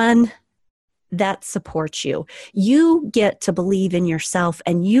the one that supports you. You get to believe in yourself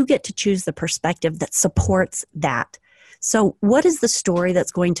and you get to choose the perspective that supports that. So what is the story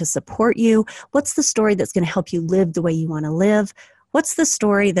that's going to support you? What's the story that's going to help you live the way you want to live? What's the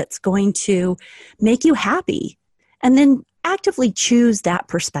story that's going to make you happy? And then actively choose that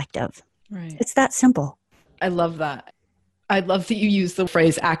perspective. Right. It's that simple. I love that. I love that you use the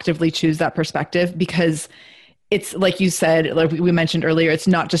phrase actively choose that perspective because it's like you said, like we mentioned earlier, it's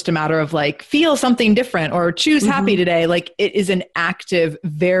not just a matter of feel something different or choose happy today. It is an active,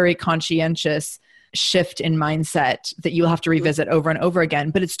 very conscientious shift in mindset that you'll have to revisit over and over again,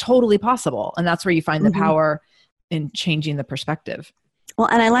 but it's totally possible. And that's where you find the power in changing the perspective. Well,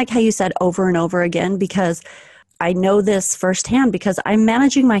 and I like how you said over and over again, because I know this firsthand because I'm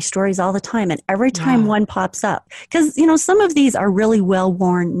managing my stories all the time. And every time one pops up, because, some of these are really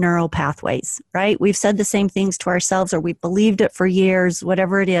well-worn neural pathways, right? We've said the same things to ourselves, or we've believed it for years,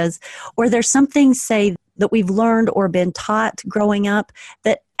 whatever it is. Or there's something, say, that we've learned or been taught growing up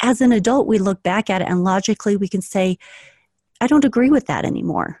that as an adult, we look back at it and logically we can say, I don't agree with that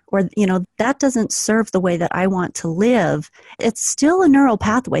anymore. Or, that doesn't serve the way that I want to live. It's still a neural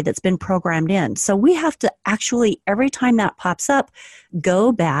pathway that's been programmed in. So we have to actually, every time that pops up,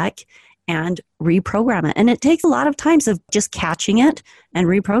 go back and reprogram it. And it takes a lot of times of just catching it and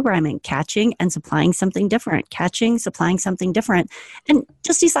reprogramming, catching and supplying something different, catching, supplying something different. And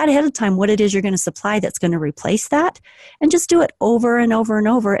just decide ahead of time what it is you're going to supply that's going to replace that. And just do it over and over and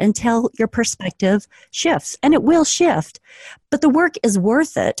over until your perspective shifts. And it will shift. But the work is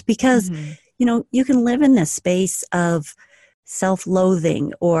worth it because, you can live in this space of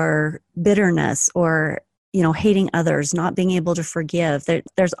self-loathing or bitterness or hating others, not being able to forgive.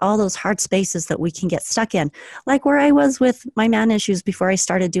 There's all those hard spaces that we can get stuck in. Like where I was with my man issues before I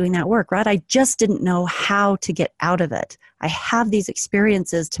started doing that work, right? I just didn't know how to get out of it. I have these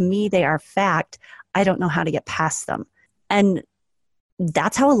experiences. To me, they are fact. I don't know how to get past them. And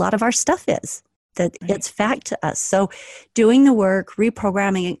that's how a lot of our stuff is, that it's fact to us. So doing the work,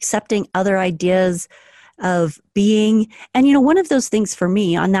 reprogramming, accepting other ideas of being. And, one of those things for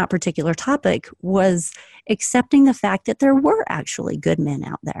me on that particular topic was accepting the fact that there were actually good men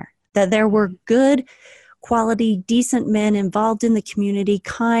out there, that there were good quality, decent men involved in the community,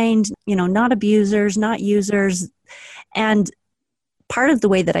 kind, not abusers, not users. And part of the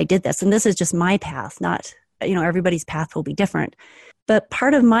way that I did this, and this is just my path, not, everybody's path will be different. But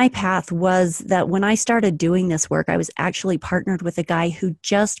part of my path was that when I started doing this work, I was actually partnered with a guy who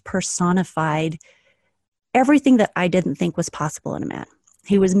just personified everything that I didn't think was possible in a man.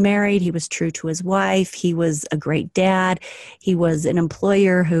 He was married. He was true to his wife. He was a great dad. He was an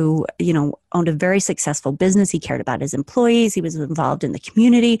employer who, owned a very successful business. He cared about his employees. He was involved in the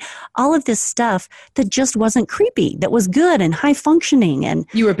community. All of this stuff that just wasn't creepy, that was good and high functioning. And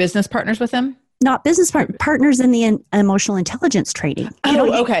you were business partners with him? Not business partners in the emotional intelligence trading.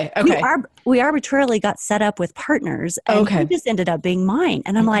 Okay. We arbitrarily got set up with partners, and he just ended up being mine.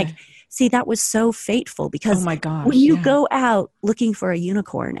 And I'm like, see, that was so fateful because oh my gosh, when you go out looking for a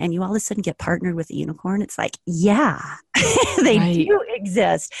unicorn and you all of a sudden get partnered with a unicorn, it's like, they do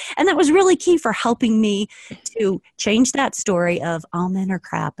exist. And that was really key for helping me to change that story of all men are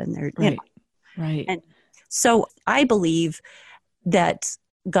crap and they're, Right. And so I believe that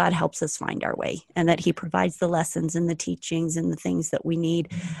God helps us find our way and that he provides the lessons and the teachings and the things that we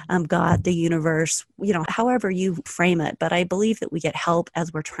need. God, the universe, however you frame it. But I believe that we get help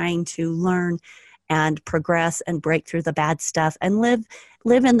as we're trying to learn and progress and break through the bad stuff and live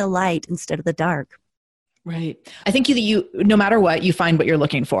in the light instead of the dark. Right. I think you, no matter what, you find what you're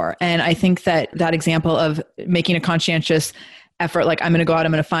looking for. And I think that example of making a conscientious effort, like I'm going to go out,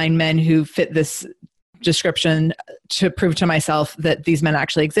 I'm going to find men who fit this description to prove to myself that these men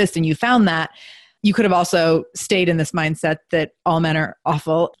actually exist. And you found that. You could have also stayed in this mindset that all men are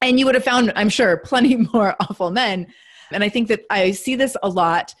awful. And you would have found, I'm sure, plenty more awful men. And I think that I see this a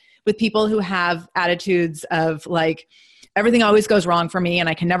lot with people who have attitudes of like, everything always goes wrong for me and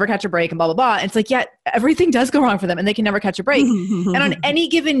I can never catch a break and blah, blah, blah. And it's like, yeah, everything does go wrong for them and they can never catch a break. And on any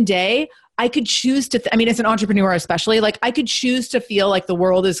given day, I could choose to, as an entrepreneur especially, like I could choose to feel like the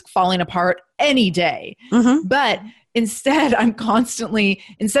world is falling apart any day. But instead, I'm constantly,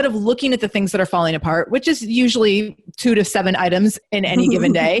 instead of looking at the things that are falling apart, which is usually 2 to 7 items in any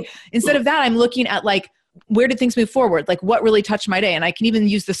given day, instead of that, I'm looking at like, where did things move forward? Like what really touched my day? And I can even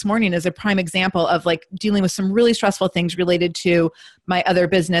use this morning as a prime example of like dealing with some really stressful things related to my other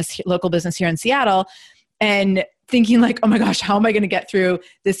business, local business here in Seattle, and thinking like, oh my gosh, how am I going to get through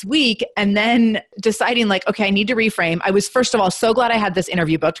this week? And then deciding like, okay, I need to reframe. I was, first of all, so glad I had this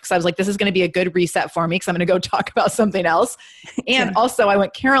interview booked because I was like, this is going to be a good reset for me because I'm going to go talk about something else. And also I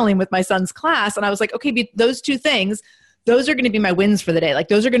went caroling with my son's class and I was like, okay, those 2 things, those are going to be my wins for the day. Like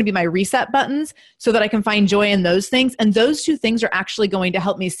those are going to be my reset buttons so that I can find joy in those things. And those 2 things are actually going to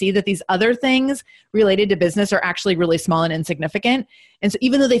help me see that these other things related to business are actually really small and insignificant. And so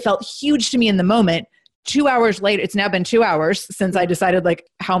even though they felt huge to me in the moment, 2 hours later, it's now been 2 hours since I decided like,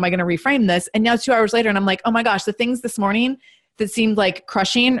 how am I going to reframe this? And now 2 hours later, and I'm like, oh my gosh, the things this morning that seemed like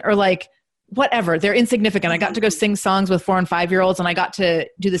crushing or like, whatever, they're insignificant. I got to go sing songs with 4 and 5-year-olds and I got to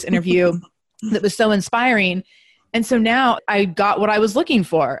do this interview that was so inspiring. And so now I got what I was looking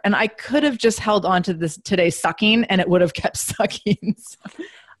for. And I could have just held on to this today's sucking and it would have kept sucking.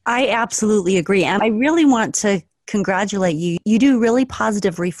 I absolutely agree. And I really want to congratulate you. You do really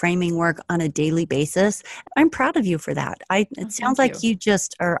positive reframing work on a daily basis. I'm proud of you for that. It sounds like you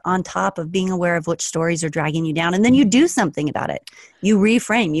just are on top of being aware of which stories are dragging you down, and then you do something about it. You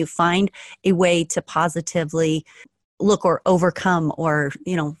reframe, you find a way to positively look or overcome or,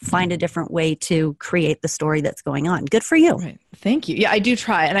 find a different way to create the story that's going on. Good for you. Right. Thank you. Yeah, I do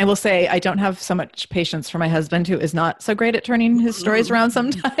try. And I will say I don't have so much patience for my husband, who is not so great at turning his stories around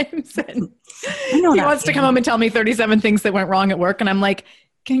sometimes. And he wants to come home and tell me 37 things that went wrong at work. And I'm like,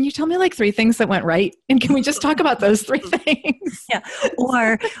 can you tell me like 3 things that went right? And can we just talk about those 3 things? Yeah.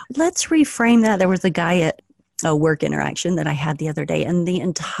 Or let's reframe that. There was a guy at a work interaction that I had the other day, and the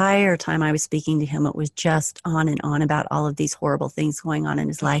entire time I was speaking to him, it was just on and on about all of these horrible things going on in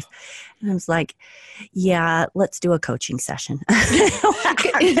his life. And I was like, yeah, let's do a coaching session.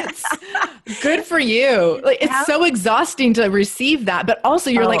 It's good for you. Like, it's so exhausting to receive that, but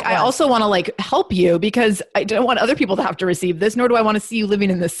also you're I also want to like help you, because I don't want other people to have to receive this, nor do I want to see you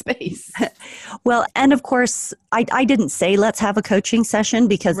living in this space. Well, and of course, I didn't say let's have a coaching session,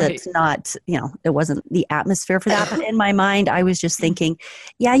 because it's not, it wasn't the atmosphere for that. But in my mind, I was just thinking,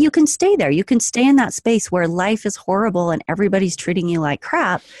 yeah, you can stay there. You can stay in that space where life is horrible and everybody's treating you like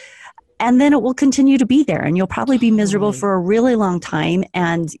crap. And then it will continue to be there, and you'll probably be miserable for a really long time,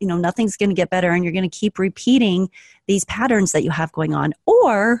 and nothing's going to get better, and you're going to keep repeating these patterns that you have going on.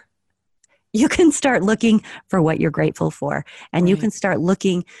 Or you can start looking for what you're grateful for, and you can start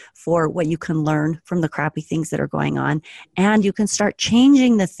looking for what you can learn from the crappy things that are going on, and you can start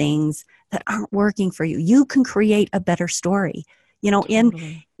changing the things that aren't working for you. You can create a better story.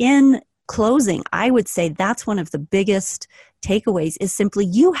 In closing, I would say that's one of the biggest takeaways, is simply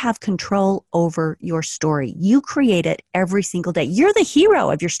you have control over your story. You create it every single day. You're the hero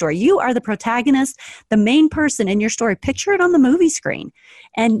of your story. You are the protagonist, the main person in your story. Picture it on the movie screen.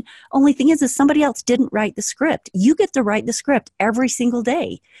 And only thing is somebody else didn't write the script. You get to write the script every single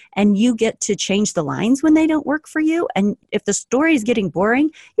day, and you get to change the lines when they don't work for you. And if the story is getting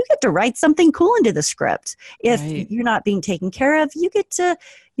boring, you get to write something cool into the script. If you're not being taken care of, you get to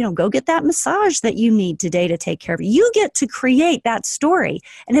go get that massage that you need today to take care of you. You get to create that story.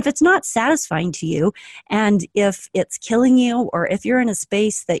 And if it's not satisfying to you, and if it's killing you, or if you're in a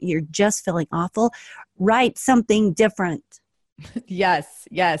space that you're just feeling awful, write something different. Yes.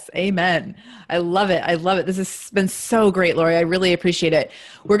 Amen. I love it. This has been so great, Lori. I really appreciate it.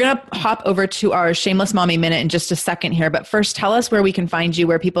 We're going to hop over to our Shameless Mommy Minute in just a second here. But first, tell us where we can find you,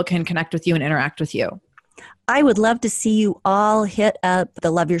 where people can connect with you and interact with you. I would love to see you all hit up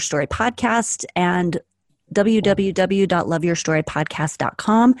the Love Your Story podcast and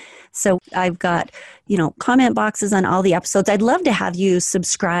www.loveyourstorypodcast.com. So I've got, comment boxes on all the episodes. I'd love to have you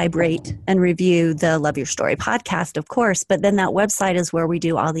subscribe, rate, and review the Love Your Story podcast, of course, but then that website is where we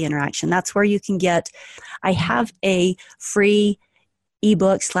do all the interaction. That's where you can I have a free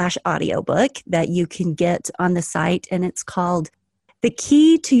ebook/audiobook that you can get on the site, and it's called The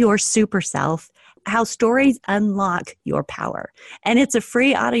Key to Your Super Self: How Stories Unlock Your Power. And it's a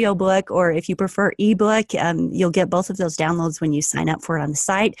free audiobook, or if you prefer ebook, you'll get both of those downloads when you sign up for it on the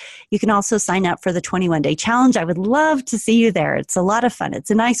site. You can also sign up for the 21-day challenge. I would love to see you there. It's a lot of fun. It's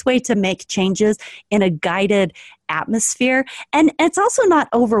a nice way to make changes in a guided atmosphere. And it's also not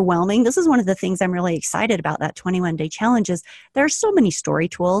overwhelming. This is one of the things I'm really excited about that 21-day challenge is there are so many story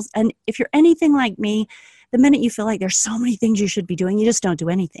tools. And if you're anything like me, the minute you feel like there's so many things you should be doing, you just don't do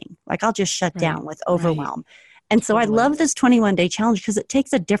anything. Like I'll just shut down with overwhelm. And so I love this 21-day challenge because it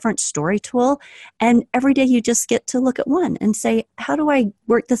takes a different story tool. And every day you just get to look at one and say, how do I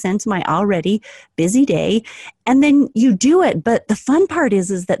work this into my already busy day? And then you do it. But the fun part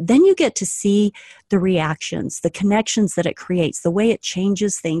is that then you get to see the reactions, the connections that it creates, the way it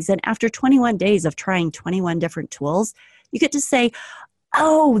changes things. And after 21 days of trying 21 different tools, you get to say,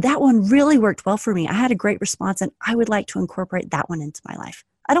 oh, that one really worked well for me. I had a great response, and I would like to incorporate that one into my life.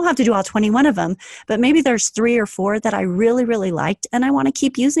 I don't have to do all 21 of them, but maybe there's 3 or 4 that I really, really liked, and I want to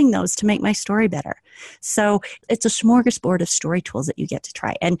keep using those to make my story better. So it's a smorgasbord of story tools that you get to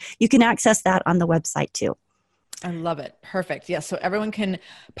try, and you can access that on the website too. I love it. Perfect. Yes. So everyone can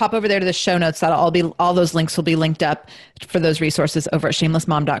pop over there to the show notes. All those links will be linked up for those resources over at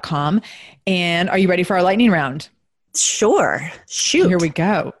shamelessmom.com. And are you ready for our lightning round? Sure. Shoot. Here we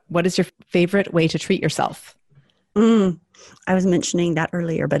go. What is your favorite way to treat yourself? I was mentioning that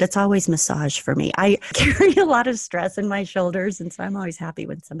earlier, but it's always massage for me. I carry a lot of stress in my shoulders, and so I'm always happy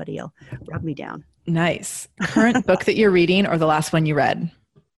when somebody will rub me down. Nice. Current book that you're reading, or the last one you read?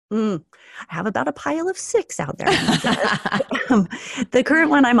 I have about a pile of 6 out there. The current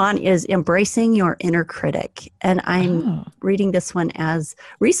one I'm on is Embracing Your Inner Critic, and I'm reading this one as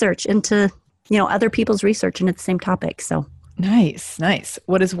research into other people's research into the same topic. So nice.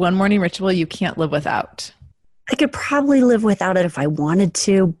 What is one morning ritual you can't live without? I could probably live without it if I wanted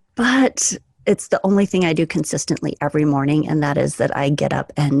to, but it's the only thing I do consistently every morning. And that is that I get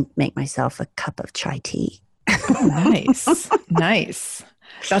up and make myself a cup of chai tea. Oh, nice.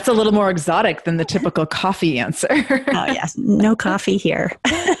 That's a little more exotic than the typical coffee answer. Oh, yes. No coffee here.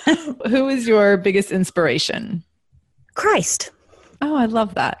 Who is your biggest inspiration? Christ. Oh, I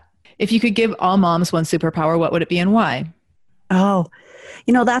love that. If you could give all moms one superpower, what would it be and why? Oh,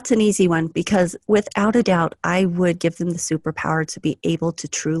 that's an easy one because without a doubt, I would give them the superpower to be able to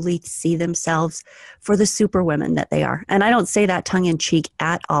truly see themselves for the superwomen that they are. And I don't say that tongue in cheek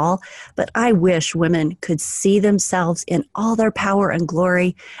at all, but I wish women could see themselves in all their power and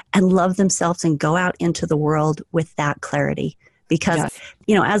glory and love themselves and go out into the world with that clarity. Because,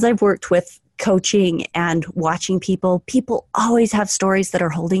 as I've worked with coaching and watching people always have stories that are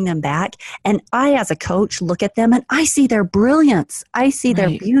holding them back. And I, as a coach, look at them and I see their brilliance. I see their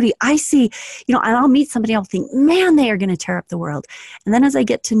beauty. I see, and I'll meet somebody, I'll think, man, they are going to tear up the world. And then as I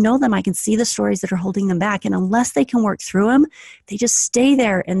get to know them, I can see the stories that are holding them back. And unless they can work through them, they just stay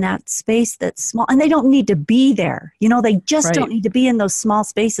there in that space that's small. And they don't need to be there. They just don't need to be in those small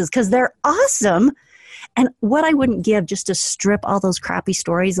spaces because they're awesome. And what I wouldn't give just to strip all those crappy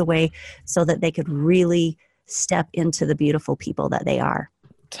stories away so that they could really step into the beautiful people that they are.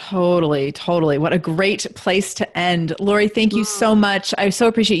 Totally. What a great place to end. Lori, thank you so much. I so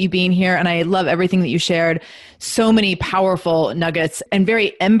appreciate you being here and I love everything that you shared. So many powerful nuggets and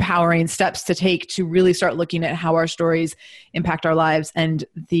very empowering steps to take to really start looking at how our stories impact our lives and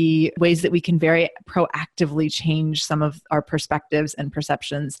the ways that we can very proactively change some of our perspectives and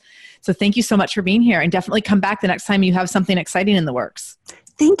perceptions. So thank you so much for being here and definitely come back the next time you have something exciting in the works.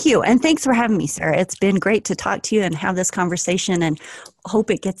 Thank you. And thanks for having me, Sarah. It's been great to talk to you and have this conversation and hope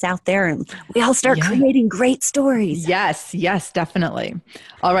it gets out there and we all start creating great stories. Yes, definitely.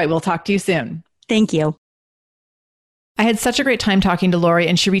 All right. We'll talk to you soon. Thank you. I had such a great time talking to Lori,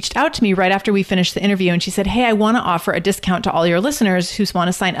 and she reached out to me right after we finished the interview, and she said, hey, I want to offer a discount to all your listeners who want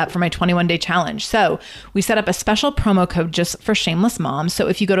to sign up for my 21-day challenge. So we set up a special promo code just for Shameless Moms. So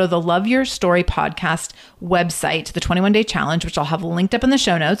if you go to the Love Your Story podcast website, the 21-day challenge, which I'll have linked up in the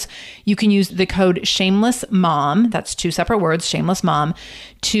show notes, you can use the code Shameless Mom, that's two separate words, Shameless Mom,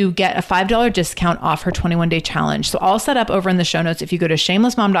 to get a $5 discount off her 21-day challenge. So all set up over in the show notes. If you go to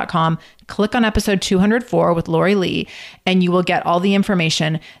shamelessmom.com, click on episode 204 with Lori Lee, and you will get all the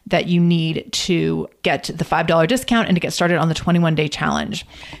information that you need to get the $5 discount and to get started on the 21-day challenge.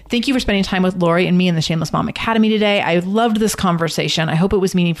 Thank you for spending time with Lori and me in the Shameless Mom Academy today. I loved this conversation. I hope it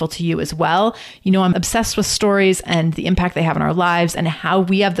was meaningful to you as well. I'm obsessed with stories and the impact they have in our lives and how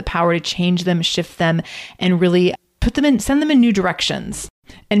we have the power to change them, shift them, and really send them in new directions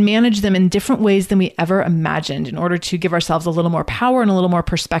and manage them in different ways than we ever imagined in order to give ourselves a little more power and a little more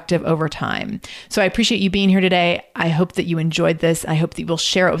perspective over time. So I appreciate you being here today. I hope that you enjoyed this. I hope that you will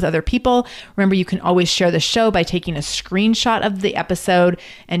share it with other people. Remember, you can always share the show by taking a screenshot of the episode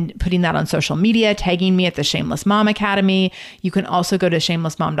and putting that on social media, tagging me at the Shameless Mom Academy. You can also go to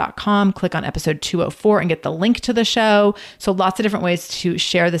shamelessmom.com, click on episode 204 and get the link to the show. So lots of different ways to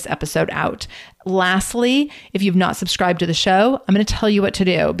share this episode out. Lastly, if you've not subscribed to the show, I'm going to tell you what to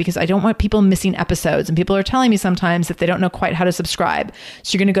do because I don't want people missing episodes. And people are telling me sometimes that they don't know quite how to subscribe.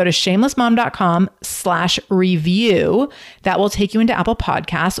 So you're going to go to shamelessmom.com/review. That will take you into Apple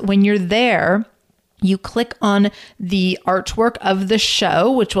Podcasts. When you're there, you click on the artwork of the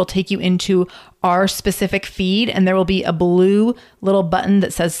show, which will take you into our specific feed, and there will be a blue little button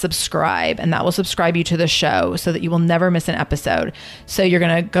that says subscribe, and that will subscribe you to the show so that you will never miss an episode. So you're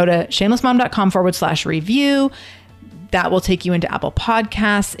going to go to shamelessmom.com/review. That will take you into Apple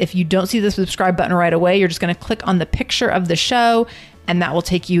Podcasts. If you don't see the subscribe button right away, you're just going to click on the picture of the show, and that will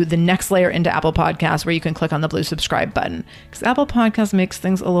take you the next layer into Apple Podcasts where you can click on the blue subscribe button because Apple Podcasts makes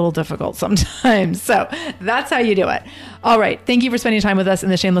things a little difficult sometimes. So that's how you do it. All right. Thank you for spending time with us in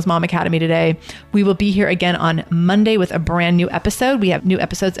the Shameless Mom Academy today. We will be here again on Monday with a brand new episode. We have new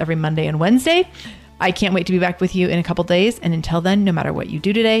episodes every Monday and Wednesday. I can't wait to be back with you in a couple days. And until then, no matter what you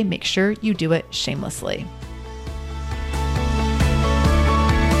do today, make sure you do it shamelessly.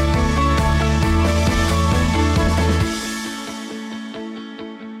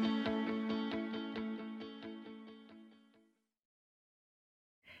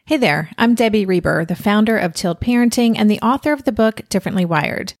 Hey there, I'm Debbie Reber, the founder of Tilt Parenting and the author of the book Differently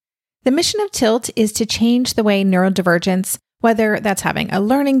Wired. The mission of Tilt is to change the way neurodivergence, whether that's having a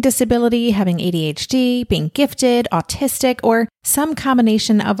learning disability, having ADHD, being gifted, autistic, or some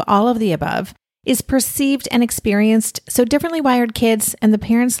combination of all of the above, is perceived and experienced so differently wired kids and the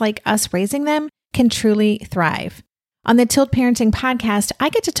parents like us raising them can truly thrive. On the Tilt Parenting podcast, I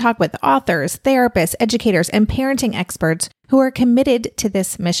get to talk with authors, therapists, educators, and parenting experts who are committed to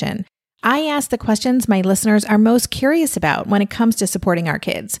this mission. I ask the questions my listeners are most curious about when it comes to supporting our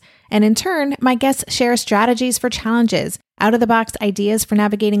kids. And in turn, my guests share strategies for challenges, out-of-the-box ideas for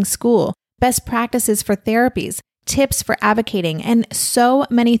navigating school, best practices for therapies, tips for advocating, and so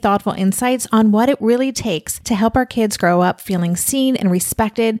many thoughtful insights on what it really takes to help our kids grow up feeling seen and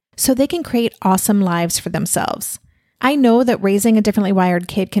respected so they can create awesome lives for themselves. I know that raising a differently wired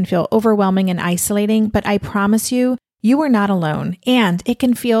kid can feel overwhelming and isolating, but I promise you, you are not alone, and it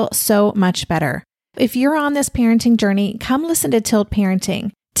can feel so much better. If you're on this parenting journey, come listen to Tilt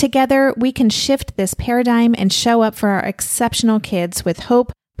Parenting. Together, we can shift this paradigm and show up for our exceptional kids with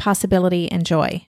hope, possibility, and joy.